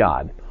child of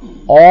God.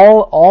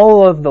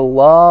 All of the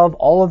love,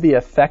 all of the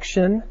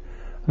affection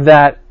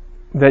that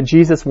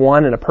Jesus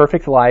won in a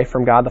perfect life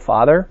from God the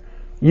Father,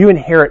 you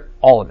inherit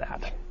all of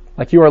that.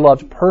 Like you are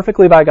loved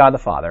perfectly by God the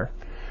Father.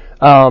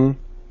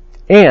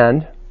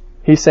 And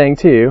he's saying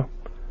too,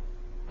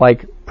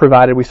 like,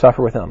 provided we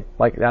suffer with him.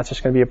 Like, that's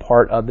just going to be a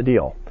part of the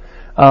deal.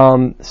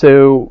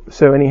 So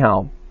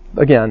anyhow,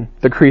 again,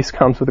 the grease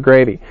comes with the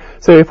gravy.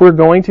 So if we're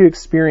going to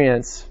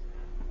experience,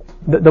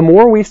 the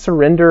more we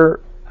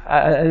surrender,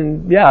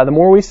 the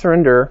more we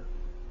surrender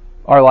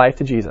our life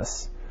to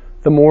Jesus,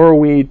 the more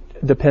we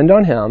depend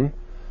on him,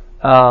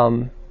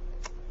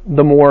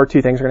 the more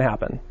two things are going to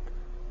happen.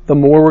 The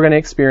more we're going to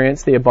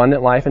experience the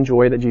abundant life and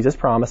joy that Jesus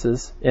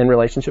promises in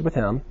relationship with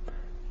him,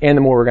 and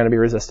the more we're going to be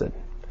resisted.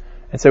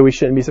 And so we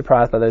shouldn't be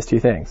surprised by those two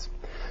things.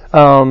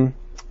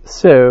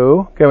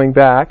 So, going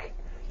back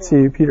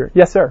to Peter.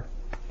 Yes, sir.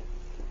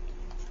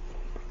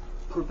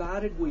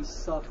 Provided we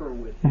suffer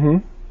with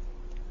him,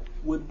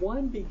 would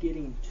one be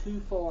getting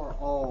too far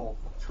off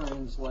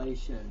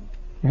translation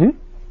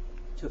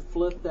to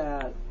flip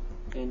that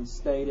and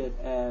state it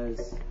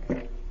as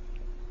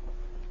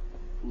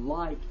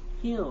like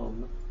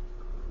him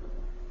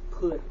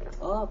put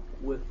up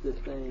with the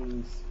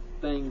things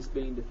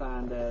being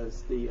defined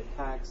as the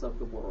attacks of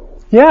the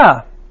world?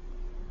 Yeah.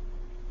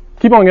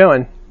 Keep on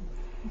going.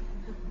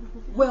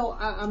 Well,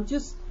 I'm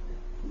just,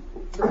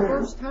 the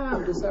first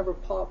time this ever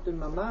popped in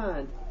my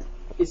mind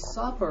is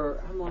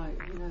suffer. I'm like,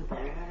 the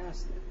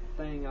last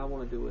thing I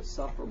want to do is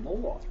suffer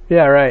more.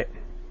 Yeah, right.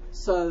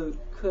 So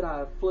could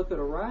I flip it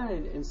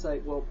around and say,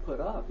 well,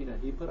 put up,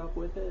 he put up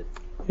with it?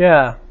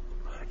 Yeah.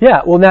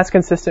 Yeah, well, that's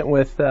consistent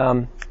with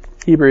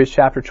Hebrews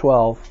chapter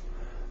 12.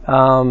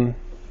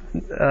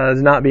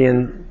 As not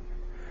being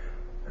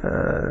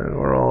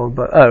world,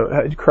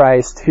 but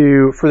Christ,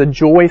 who for the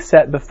joy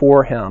set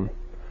before him,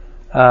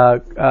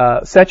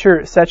 set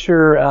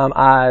your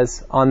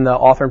eyes on the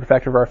author and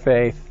perfecter of our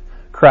faith,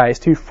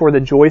 Christ, who for the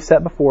joy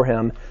set before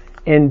him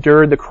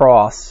endured the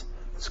cross,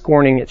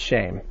 scorning its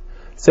shame.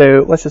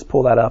 So let's just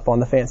pull that up on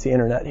the fancy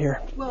internet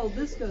here. Well,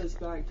 this goes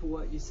back to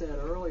what you said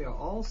earlier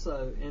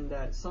also, in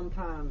that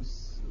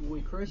sometimes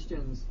we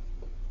Christians,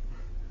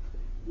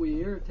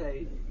 we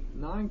irritate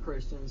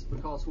non-Christians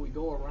because we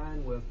go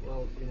around with,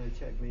 well,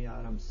 check me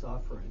out, I'm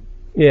suffering.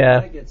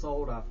 Yeah. That gets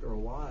old after a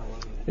while.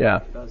 Yeah.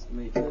 It does to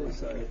me too.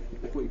 So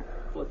if we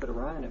flip it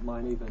around, it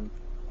might even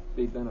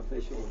be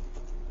beneficial.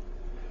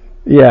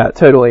 Yeah,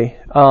 totally.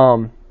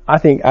 I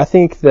think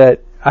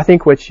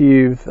what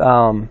you've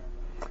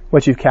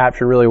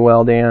captured really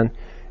well, Dan,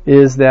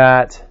 is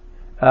that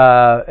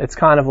it's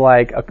kind of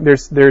like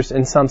there's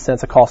in some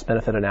sense a cost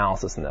benefit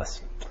analysis in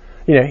this.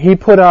 He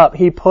put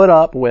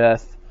up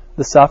with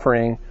the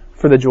suffering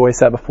for the joy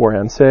set before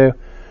him. So,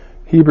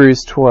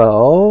 Hebrews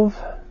 12.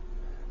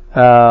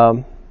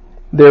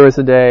 There was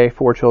a day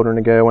 4 children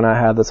ago when I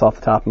had this off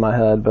the top of my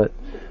head, but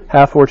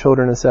have 4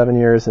 children in 7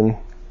 years and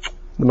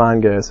the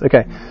mind goes.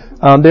 Okay.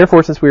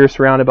 Therefore, since we are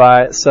surrounded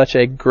by such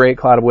a great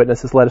cloud of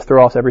witnesses, let us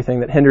throw off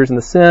everything that hinders and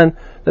the sin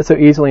that so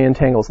easily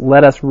entangles.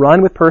 Let us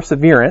run with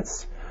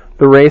perseverance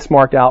the race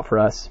marked out for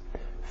us,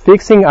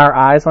 fixing our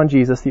eyes on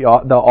Jesus, the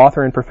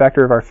author and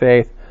perfecter of our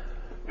faith,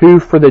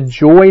 who for the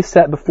joy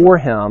set before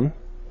him,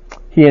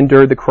 he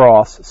endured the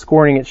cross,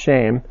 scorning its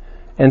shame,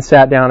 and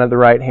sat down at the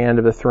right hand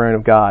of the throne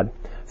of God.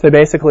 So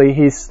basically,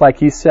 he's,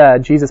 like you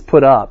said, Jesus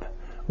put up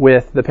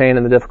with the pain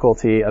and the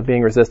difficulty of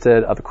being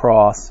resisted of the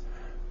cross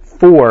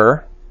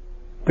for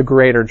the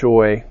greater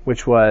joy,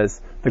 which was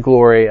the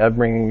glory of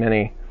bringing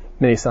many,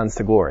 many sons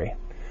to glory,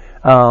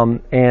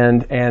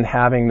 and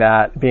having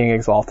that being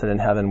exalted in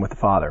heaven with the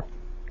Father.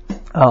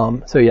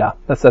 So yeah,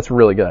 that's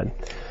really good.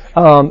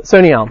 So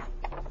anyhow,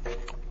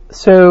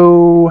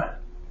 a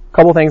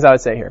couple things I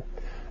would say here.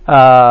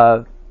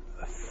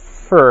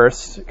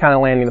 First, kind of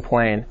landing the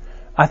plane,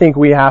 I think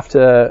we have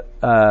to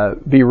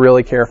be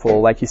really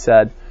careful, like you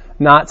said,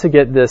 not to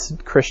get this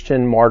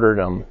Christian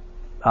martyrdom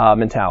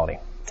mentality.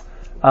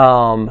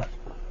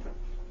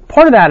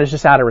 Part of that is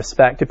just out of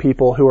respect to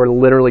people who are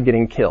literally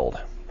getting killed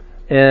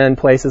in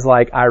places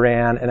like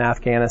Iran and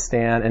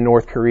Afghanistan and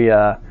North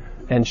Korea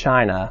and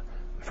China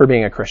for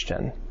being a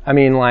Christian. I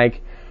mean,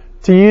 like,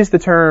 to use the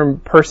term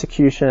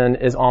persecution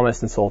is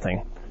almost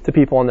insulting to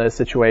people in those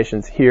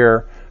situations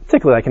here,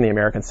 particularly like in the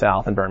American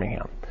South and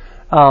Birmingham.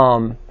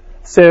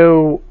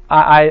 So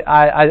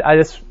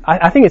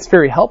I think it's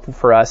very helpful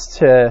for us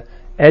to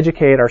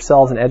educate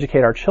ourselves and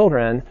educate our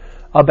children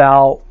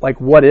about like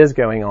what is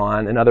going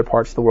on in other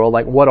parts of the world,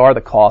 like what are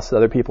the costs that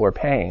other people are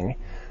paying,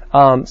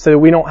 so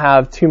we don't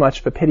have too much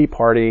of a pity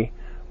party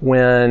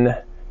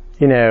when,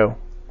 you know,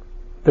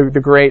 the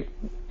great.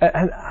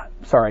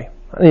 Sorry,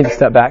 I need to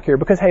step back here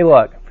because hey,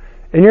 look,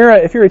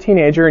 if you're a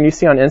teenager and you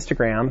see on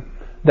Instagram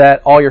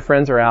that all your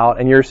friends are out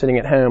and you're sitting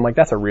at home, like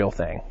that's a real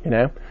thing, you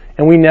know.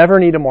 And we never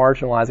need to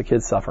marginalize a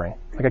kid's suffering.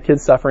 Like a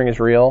kid's suffering is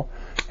real,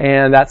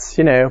 and that's,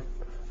 you know,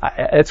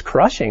 it's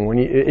crushing when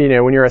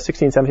when you're a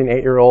 16, 17,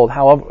 8-year-old.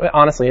 However,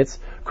 honestly, it's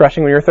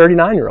crushing when you're a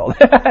 39-year-old.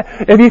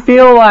 If you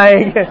feel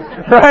like,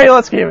 right,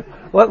 let's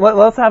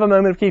have a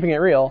moment of keeping it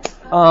real.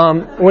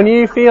 When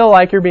you feel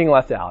like you're being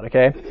left out,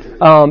 okay?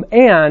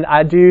 And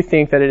I do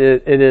think that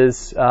it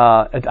is,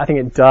 I think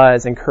it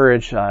does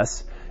encourage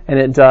us, and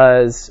it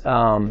does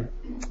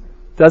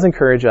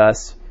encourage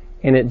us,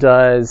 and it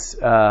does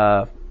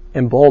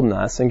embolden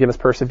us and give us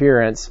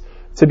perseverance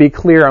to be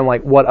clear on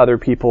like what other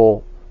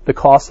people, the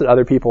costs that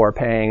other people are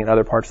paying in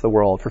other parts of the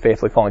world for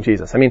faithfully following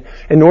Jesus. I mean,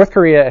 in North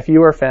Korea, if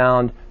you are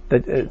found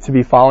that to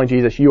be following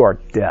Jesus, you are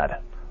dead.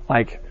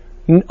 Like,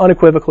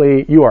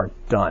 unequivocally, you are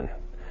done.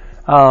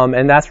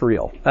 And that's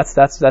real.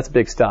 That's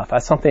big stuff.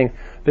 That's something,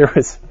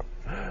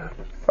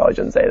 probably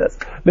shouldn't say this.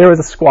 There was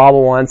a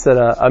squabble once at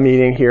a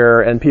meeting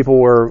here, and people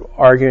were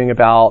arguing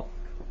about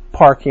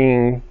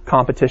parking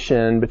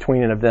competition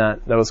between an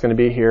event that was going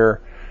to be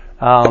here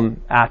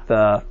at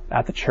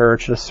the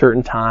church at a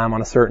certain time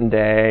on a certain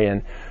day,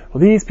 and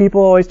well, these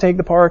people always take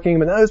the parking,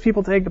 but those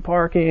people take the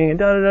parking,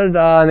 and and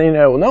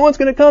well, no one's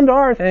going to come to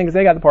our thing because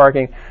they got the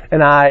parking.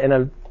 And I, in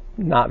a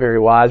not very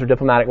wise or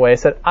diplomatic way,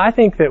 said, I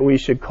think that we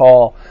should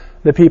call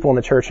the people in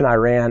the church in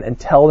Iran and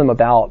tell them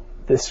about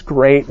this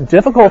great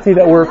difficulty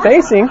that we're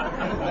facing,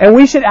 and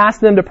we should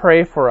ask them to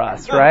pray for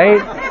us,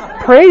 right?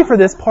 Pray for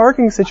this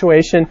parking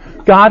situation.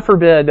 God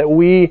forbid that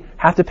we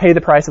have to pay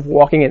the price of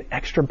walking an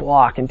extra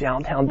block in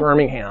downtown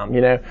Birmingham,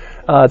 to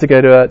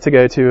go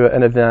to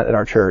an event at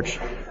our church,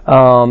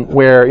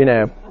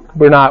 where,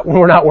 we're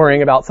not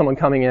worrying about someone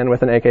coming in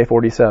with an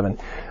AK-47,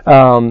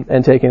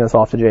 and taking us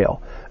off to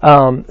jail.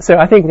 So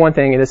I think one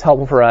thing, it is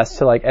helpful for us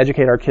to like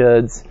educate our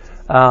kids,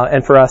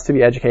 and for us to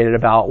be educated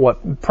about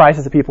what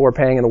prices that people are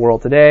paying in the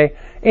world today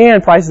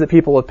and prices that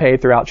people have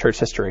paid throughout church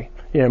history,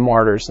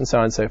 martyrs and so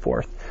on and so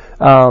forth.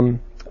 So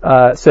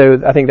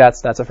I think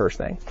that's a first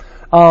thing.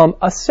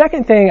 A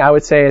second thing I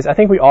would say is I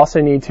think we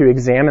also need to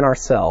examine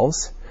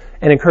ourselves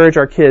and encourage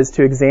our kids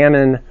to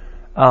examine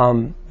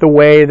the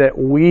way that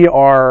we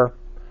are,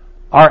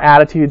 our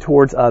attitude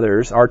towards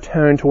others, our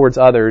tone towards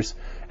others,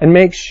 and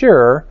make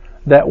sure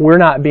that we're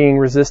not being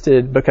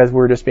resisted because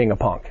we're just being a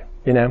punk,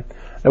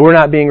 that we're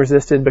not being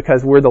resisted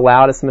because we're the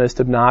loudest,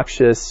 most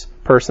obnoxious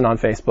person on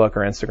Facebook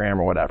or Instagram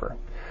or whatever.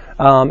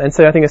 And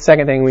so I think a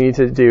second thing we need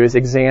to do is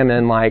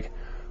examine, like,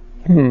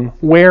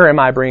 where am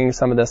I bringing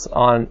some of this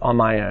on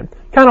my own?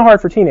 Kind of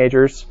hard for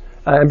teenagers,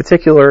 in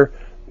particular,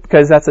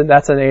 because that's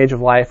an age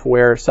of life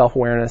where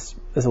self-awareness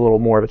is a little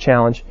more of a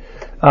challenge.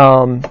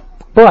 But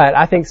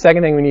I think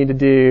second thing we need to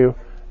do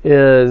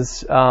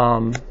is we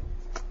kind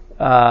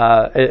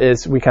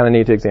of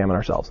need to examine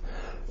ourselves.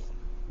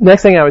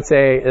 Next thing I would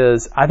say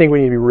is I think we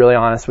need to be really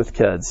honest with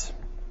kids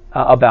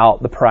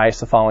about the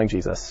price of following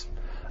Jesus.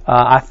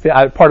 Part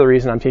of the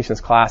reason I'm teaching this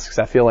class is because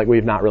I feel like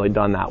we've not really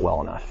done that well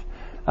enough.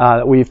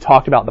 We've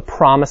talked about the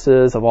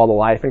promises of all the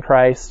life in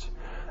Christ,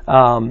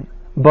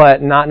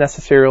 but not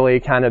necessarily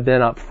kind of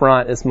been up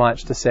front as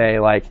much to say,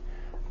 like,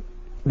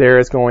 there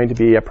is going to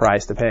be a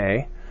price to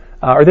pay.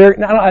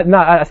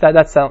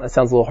 That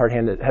sounds a little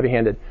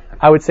heavy-handed.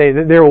 I would say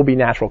that there will be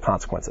natural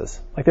consequences.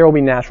 Like, there will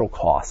be natural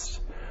costs.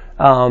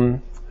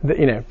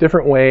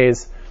 Different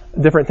ways,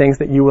 different things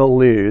that you will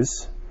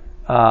lose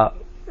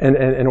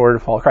in order to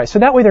follow Christ. So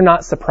that way they're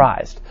not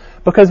surprised.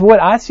 Because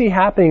what I see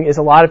happening is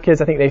a lot of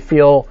kids, I think they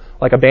feel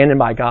like abandoned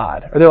by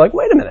God. Or they're like,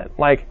 wait a minute,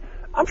 like,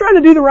 I'm trying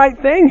to do the right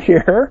thing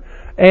here.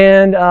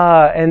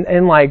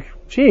 And like,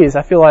 geez,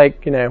 I feel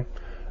like,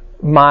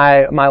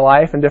 my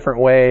life in different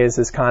ways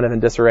is kind of in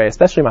disarray,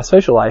 especially my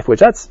social life,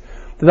 which that's,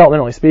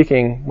 developmentally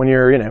speaking, when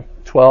you're,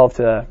 12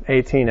 to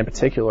 18 in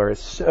particular, is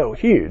so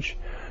huge.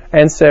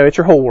 And so it's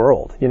your whole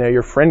world,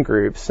 your friend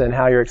groups and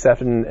how you're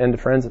accepted into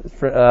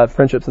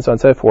friendships and so on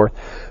and so forth.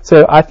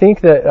 So I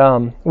think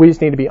that we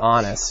just need to be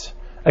honest.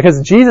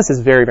 Because Jesus is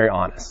very, very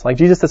honest. Like,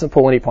 Jesus doesn't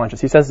pull any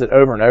punches. He says it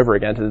over and over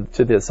again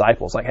to the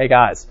disciples. Like, hey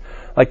guys,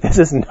 like, this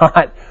is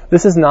not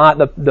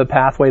the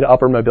pathway to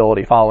upward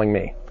mobility following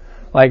me.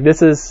 Like,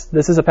 this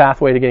is a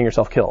pathway to getting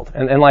yourself killed.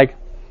 And like,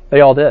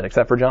 they all did,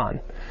 except for John.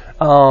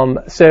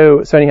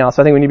 So anyhow,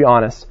 so I think we need to be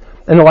honest.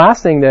 And the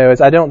last thing, though, is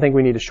I don't think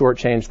we need to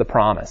shortchange the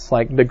promise.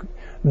 Like, we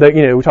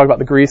talk about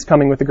the grease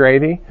coming with the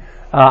gravy.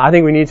 I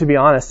think we need to be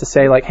honest to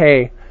say, like,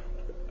 hey,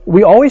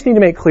 we always need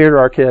to make clear to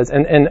our kids,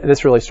 and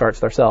this really starts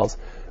with ourselves,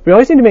 we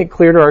always need to make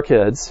clear to our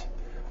kids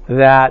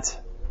that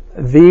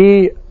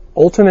the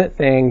ultimate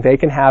thing they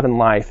can have in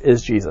life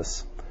is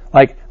Jesus.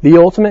 Like, the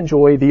ultimate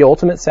joy, the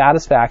ultimate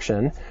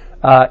satisfaction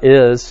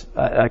is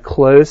a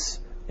close,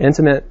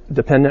 intimate,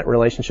 dependent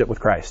relationship with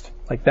Christ.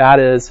 Like, that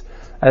is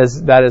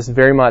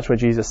very much what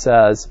Jesus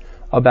says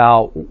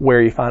about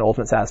where you find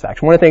ultimate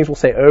satisfaction. One of the things we'll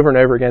say over and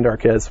over again to our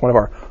kids, one of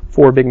our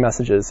 4 big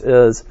messages,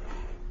 is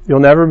you'll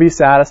never be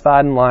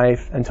satisfied in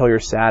life until you're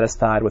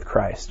satisfied with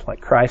Christ. Like,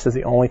 Christ is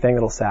the only thing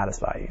that'll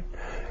satisfy you.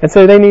 And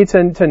so they need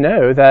to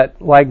know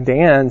that, like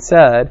Dan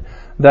said,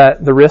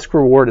 that the risk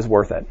reward is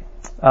worth it.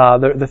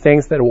 The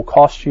things that it will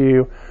cost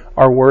you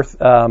are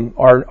worth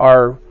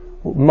are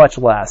much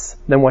less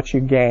than what you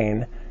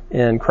gain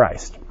in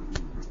Christ.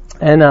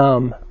 And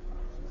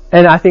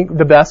I think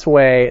the best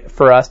way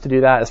for us to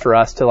do that is for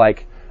us to,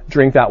 like,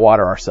 drink that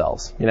water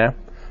ourselves,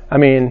 I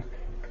mean,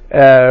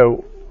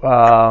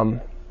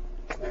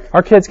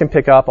 our kids can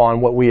pick up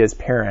on what we as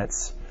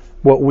parents,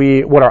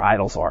 what our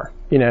idols are,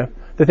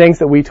 the things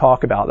that we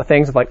talk about, the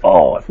things of like,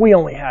 oh, if we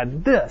only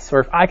had this, or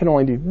if I can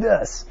only do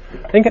this,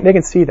 they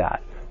can see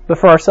that. But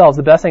for ourselves,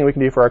 the best thing we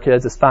can do for our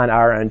kids is find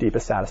our own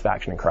deepest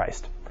satisfaction in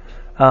Christ.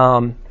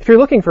 If you're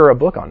looking for a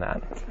book on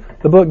that,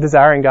 the book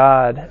Desiring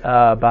God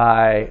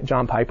by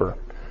John Piper.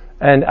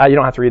 And you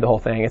don't have to read the whole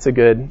thing. It's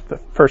the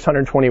first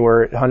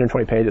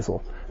 120 pages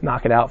will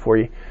knock it out for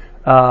you.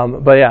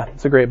 But yeah,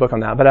 it's a great book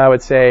on that. But I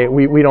would say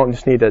we don't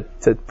just need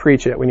to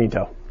preach it, we need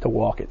to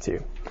walk it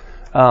too.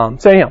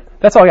 So anyhow,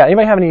 that's all I got.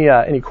 Anybody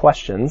have any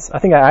questions? I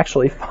think I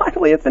actually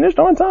finally have finished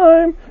on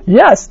time.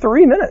 Yes,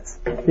 3 minutes.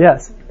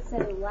 Yes. So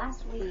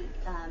last week,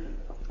 I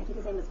think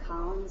his name was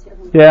Colin.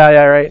 Yeah,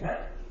 right.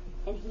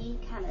 And he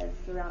kind of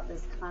threw out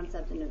this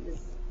concept, and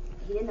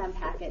he didn't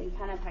unpack it. He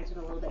kind of unpacked it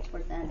a little bit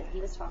towards the end, but he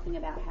was talking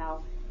about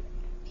how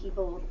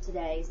people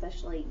today,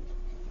 especially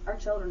our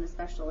children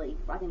especially,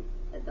 I think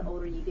the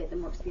older you get, the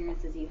more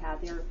experiences you have.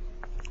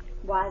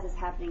 Why is this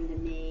happening to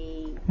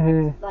me?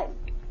 Mm-hmm. Like,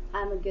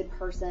 I'm a good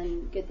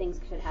person, good things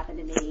should happen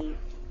to me.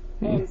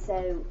 Mm-hmm. And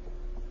so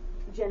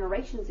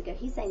generations ago,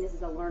 he's saying this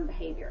is a learned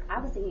behavior. I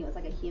was thinking it was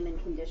like a human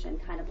condition,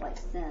 kind of like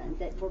sin,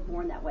 that we're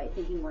born that way,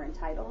 thinking we're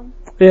entitled.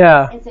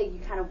 Yeah. And so you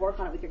kind of work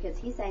on it with your kids.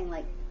 He's saying,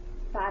 like,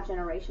 5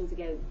 generations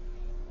ago,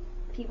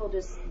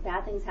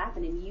 bad things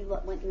happened, and you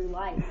went through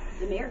life,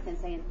 the American,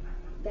 saying,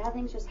 bad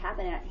things just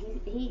happen.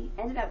 And he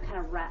ended up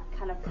kind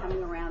of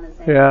coming around and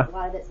saying, a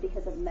lot of it's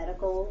because of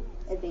medical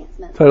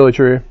advancements. Totally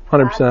true.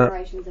 100%. 5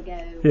 generations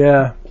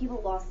ago,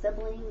 people lost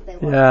siblings, they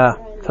lost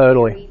children.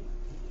 Totally.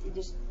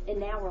 And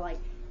now we're like,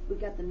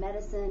 we've got the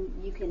medicine,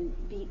 you can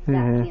beat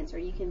that cancer,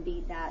 you can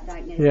beat that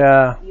diagnosis.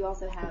 Yeah. You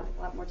also have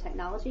a lot more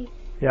technology.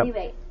 Yep.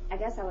 Anyway, I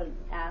guess I would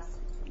ask,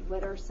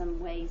 what are some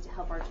ways to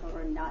help our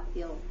children not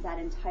feel that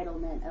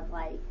entitlement of,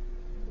 like,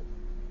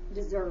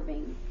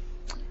 deserving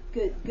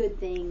good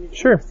things,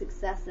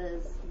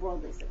 successes,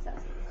 worldly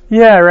successes?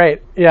 Yeah,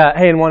 right. Yeah.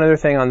 Hey, and one other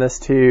thing on this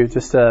too,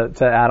 just to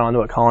add on to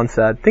what Colin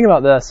said. Think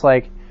about this,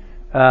 like,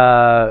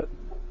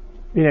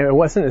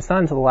 it's not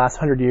until the last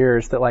 100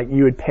 years that, like,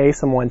 you would pay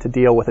someone to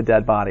deal with a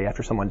dead body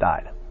after someone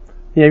died.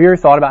 Have you ever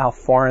thought about how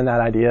foreign that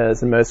idea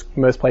is in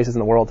most places in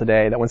the world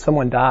today, that when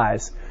someone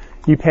dies,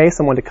 you pay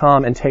someone to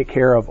come and take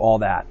care of all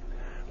that?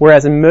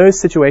 Whereas in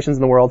most situations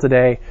in the world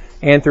today,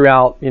 and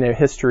throughout,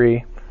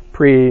 history,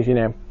 pre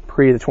the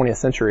 20th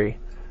century,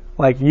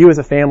 like, you as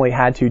a family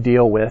had to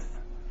deal with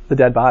the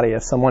dead body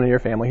of someone in your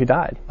family who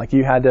died. Like,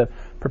 you had to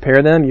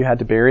prepare them, you had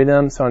to bury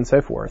them, so on and so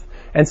forth.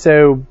 And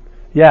so,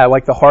 yeah,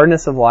 like, the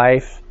hardness of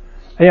life.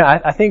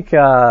 I think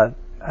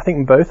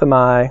both of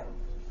my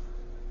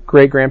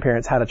great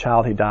grandparents had a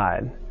child who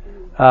died,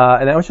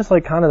 and that was just,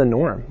 like, kind of the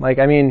norm. Like,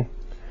 I mean,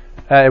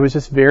 it was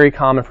just very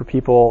common for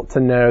people to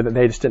know that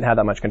they just didn't have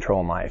that much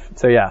control in life.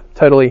 So yeah,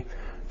 totally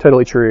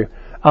true.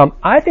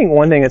 I think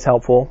one thing that's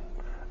helpful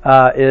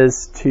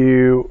is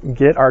to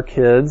get our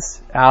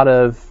kids out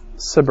of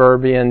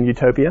suburban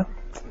utopia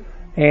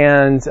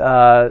and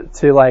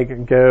to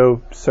like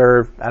go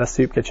serve at a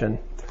soup kitchen,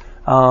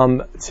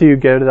 to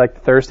go to like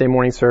the Thursday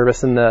morning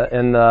service in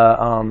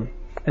the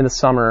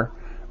summer,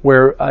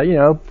 where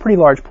a pretty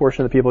large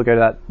portion of the people who go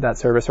to that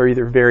service are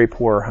either very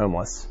poor or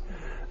homeless.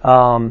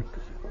 And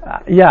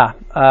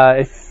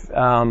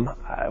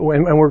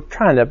we're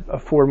trying to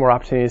afford more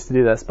opportunities to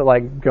do this, but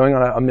like going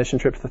on a mission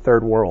trip to the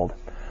third world,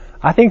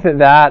 I think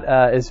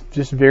that is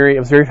just it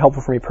was very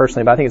helpful for me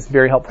personally, but I think it's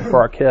very helpful for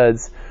our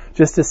kids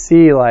just to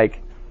see like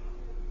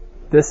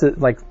this is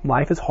like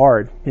life is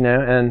hard,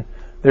 and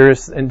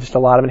there's just a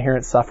lot of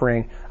inherent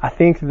suffering. I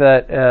think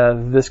that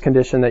this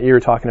condition that you were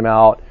talking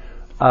about,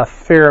 a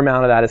fair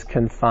amount of that is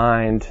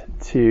confined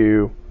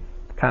to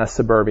kind of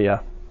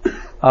suburbia,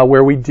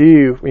 where we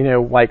do,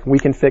 like we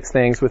can fix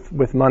things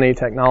with money,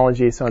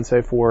 technology, so on and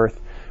so forth.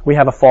 We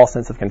have a false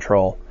sense of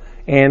control,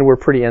 and we're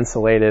pretty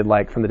insulated,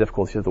 like from the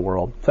difficulties of the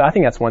world. So I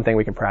think that's one thing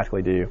we can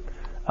practically do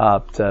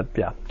to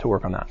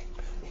work on that.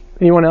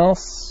 Anyone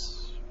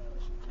else?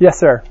 Yes,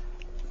 sir.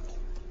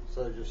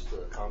 So just to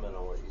comment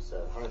on what you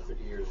said,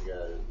 150 years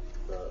ago,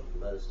 the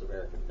most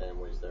American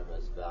families, their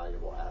most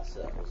valuable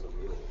asset was a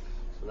mule.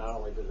 So not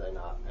only did they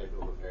not pay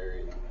people to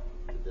bury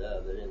the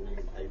dead, they didn't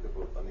even pay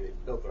people, they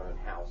built their own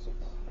houses.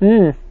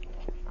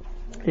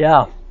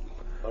 Yeah.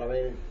 But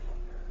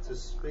to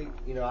speak,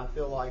 I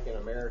feel like in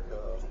America,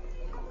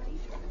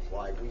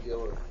 like we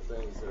deal with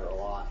things that are a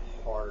lot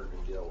harder to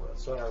deal with.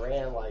 So in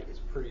Iran, like it's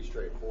pretty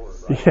straightforward,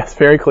 right? Yes,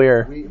 very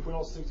clear. If we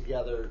don't stick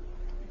together,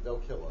 they'll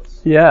kill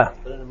us. Yeah.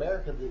 But in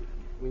America,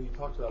 when you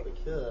talked about the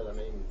kid,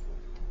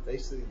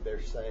 basically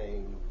they're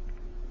saying,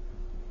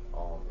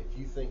 if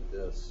you think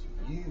this,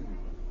 you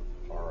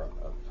are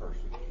a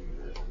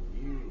persecutor,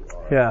 and you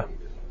are a hater.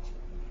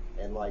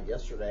 And like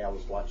yesterday, I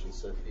was watching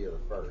Sophia the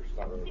First.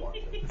 Not really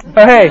watching it.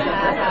 Oh, hey.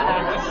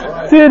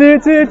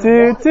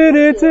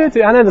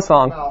 I know the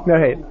song. No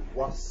hate.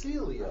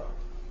 Wasilia,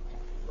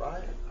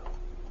 right?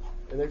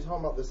 And they're talking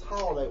about this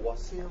holiday,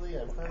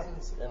 Wasilia and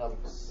presents, and I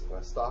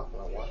stop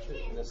and I watch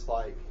it, and it's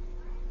like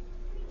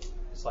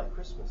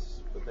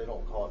Christmas, but they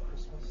don't call it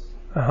Christmas.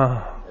 And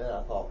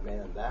I thought,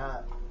 man,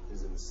 that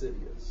is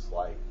insidious.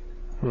 Like,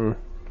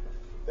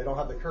 they don't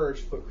have the courage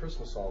to put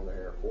Christmas on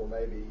there, or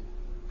maybe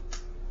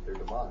they're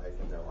demonic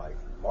and they're like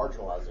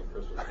marginalizing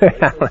Christmas.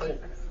 They're saying,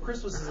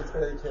 Christmas is a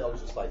fairy tale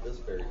just like this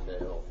fairy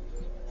tale.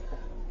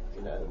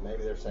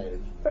 Maybe they're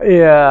saying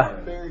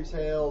fairy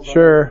tales.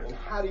 Sure. And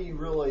how do you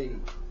really?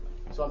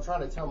 So I'm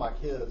trying to tell my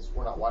kids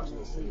we're not watching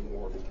this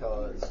anymore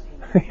because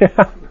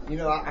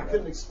I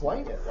couldn't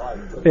explain it. I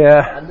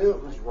knew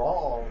it was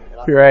wrong,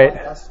 and I feel like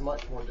that's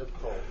much more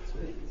difficult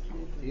to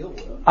deal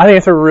with. I think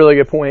it's a really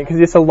good point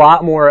because it's a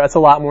lot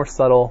more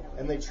subtle.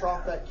 And they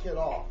troughed that kid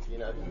off. He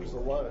was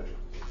alone.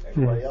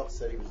 Everybody else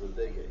said he was a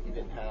bigot. He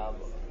didn't have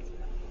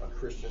a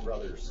Christian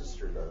brother or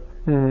sister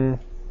to,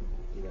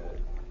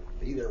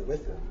 be there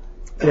with him.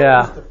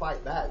 Not just to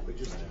fight back, but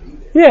just to be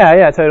there.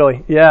 Yeah,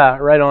 totally. Yeah,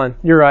 right on.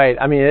 You're right.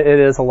 it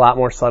is a lot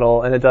more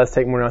subtle, and it does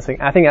take more noticing.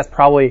 I think that's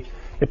probably,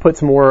 it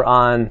puts more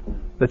on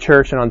the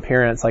church and on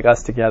parents like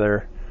us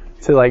together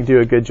to like do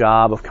a good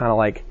job of kind of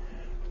like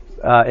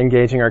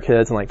engaging our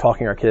kids and like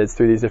talking our kids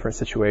through these different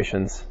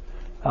situations.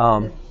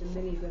 The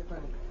many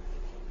different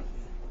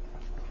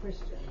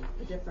Christians,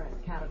 the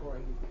different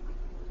categories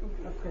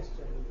of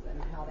Christians,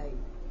 and how they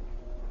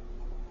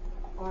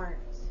aren't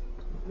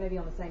maybe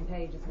on the same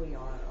page as we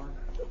are.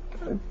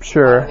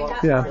 Sure.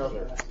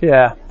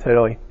 Yeah,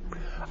 totally.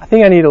 I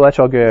think I need to let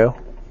y'all go.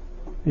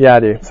 Yeah, I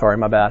do. Sorry,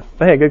 my bad.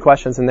 But hey, good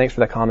questions, and thanks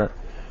for that comment.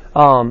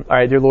 All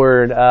right, dear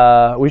Lord,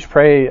 we should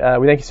pray.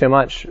 We thank you so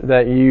much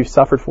that you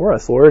suffered for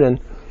us, Lord, and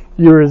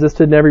you were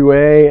resisted in every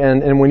way,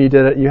 and when you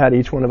did it, you had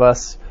each one of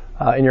us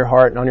in your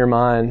heart and on your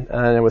mind,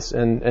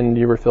 and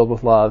you were filled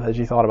with love as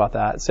you thought about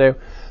that. So,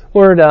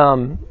 Lord,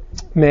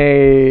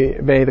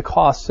 may the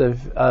cost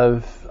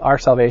of our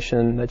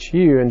salvation that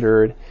you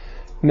endured,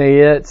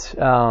 may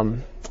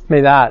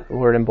that,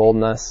 Lord,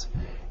 embolden us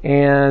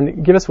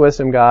and give us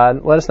wisdom,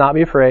 God. Let us not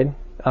be afraid.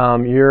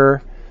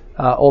 You're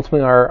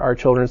ultimately our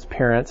children's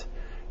parent,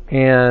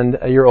 and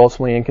you're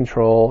ultimately in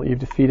control. You've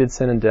defeated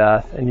sin and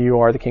death, and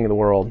you are the King of the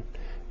world.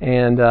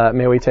 And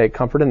may we take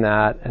comfort in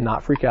that and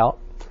not freak out.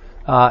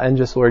 And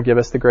just, Lord, give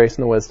us the grace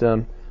and the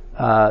wisdom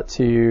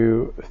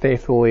to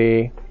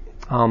faithfully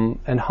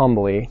and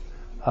humbly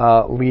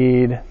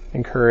lead,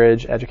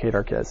 encourage, educate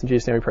our kids. In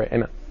Jesus' name we pray.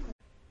 Amen.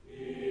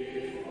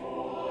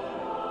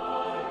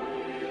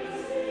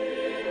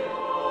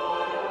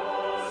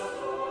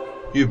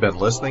 You've been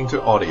listening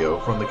to audio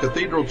from the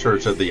Cathedral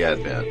Church of the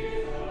Advent.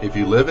 If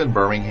you live in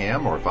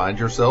Birmingham or find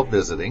yourself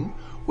visiting,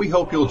 we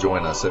hope you'll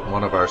join us at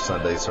one of our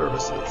Sunday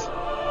services.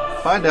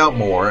 Find out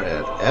more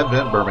at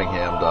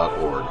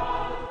adventbirmingham.org.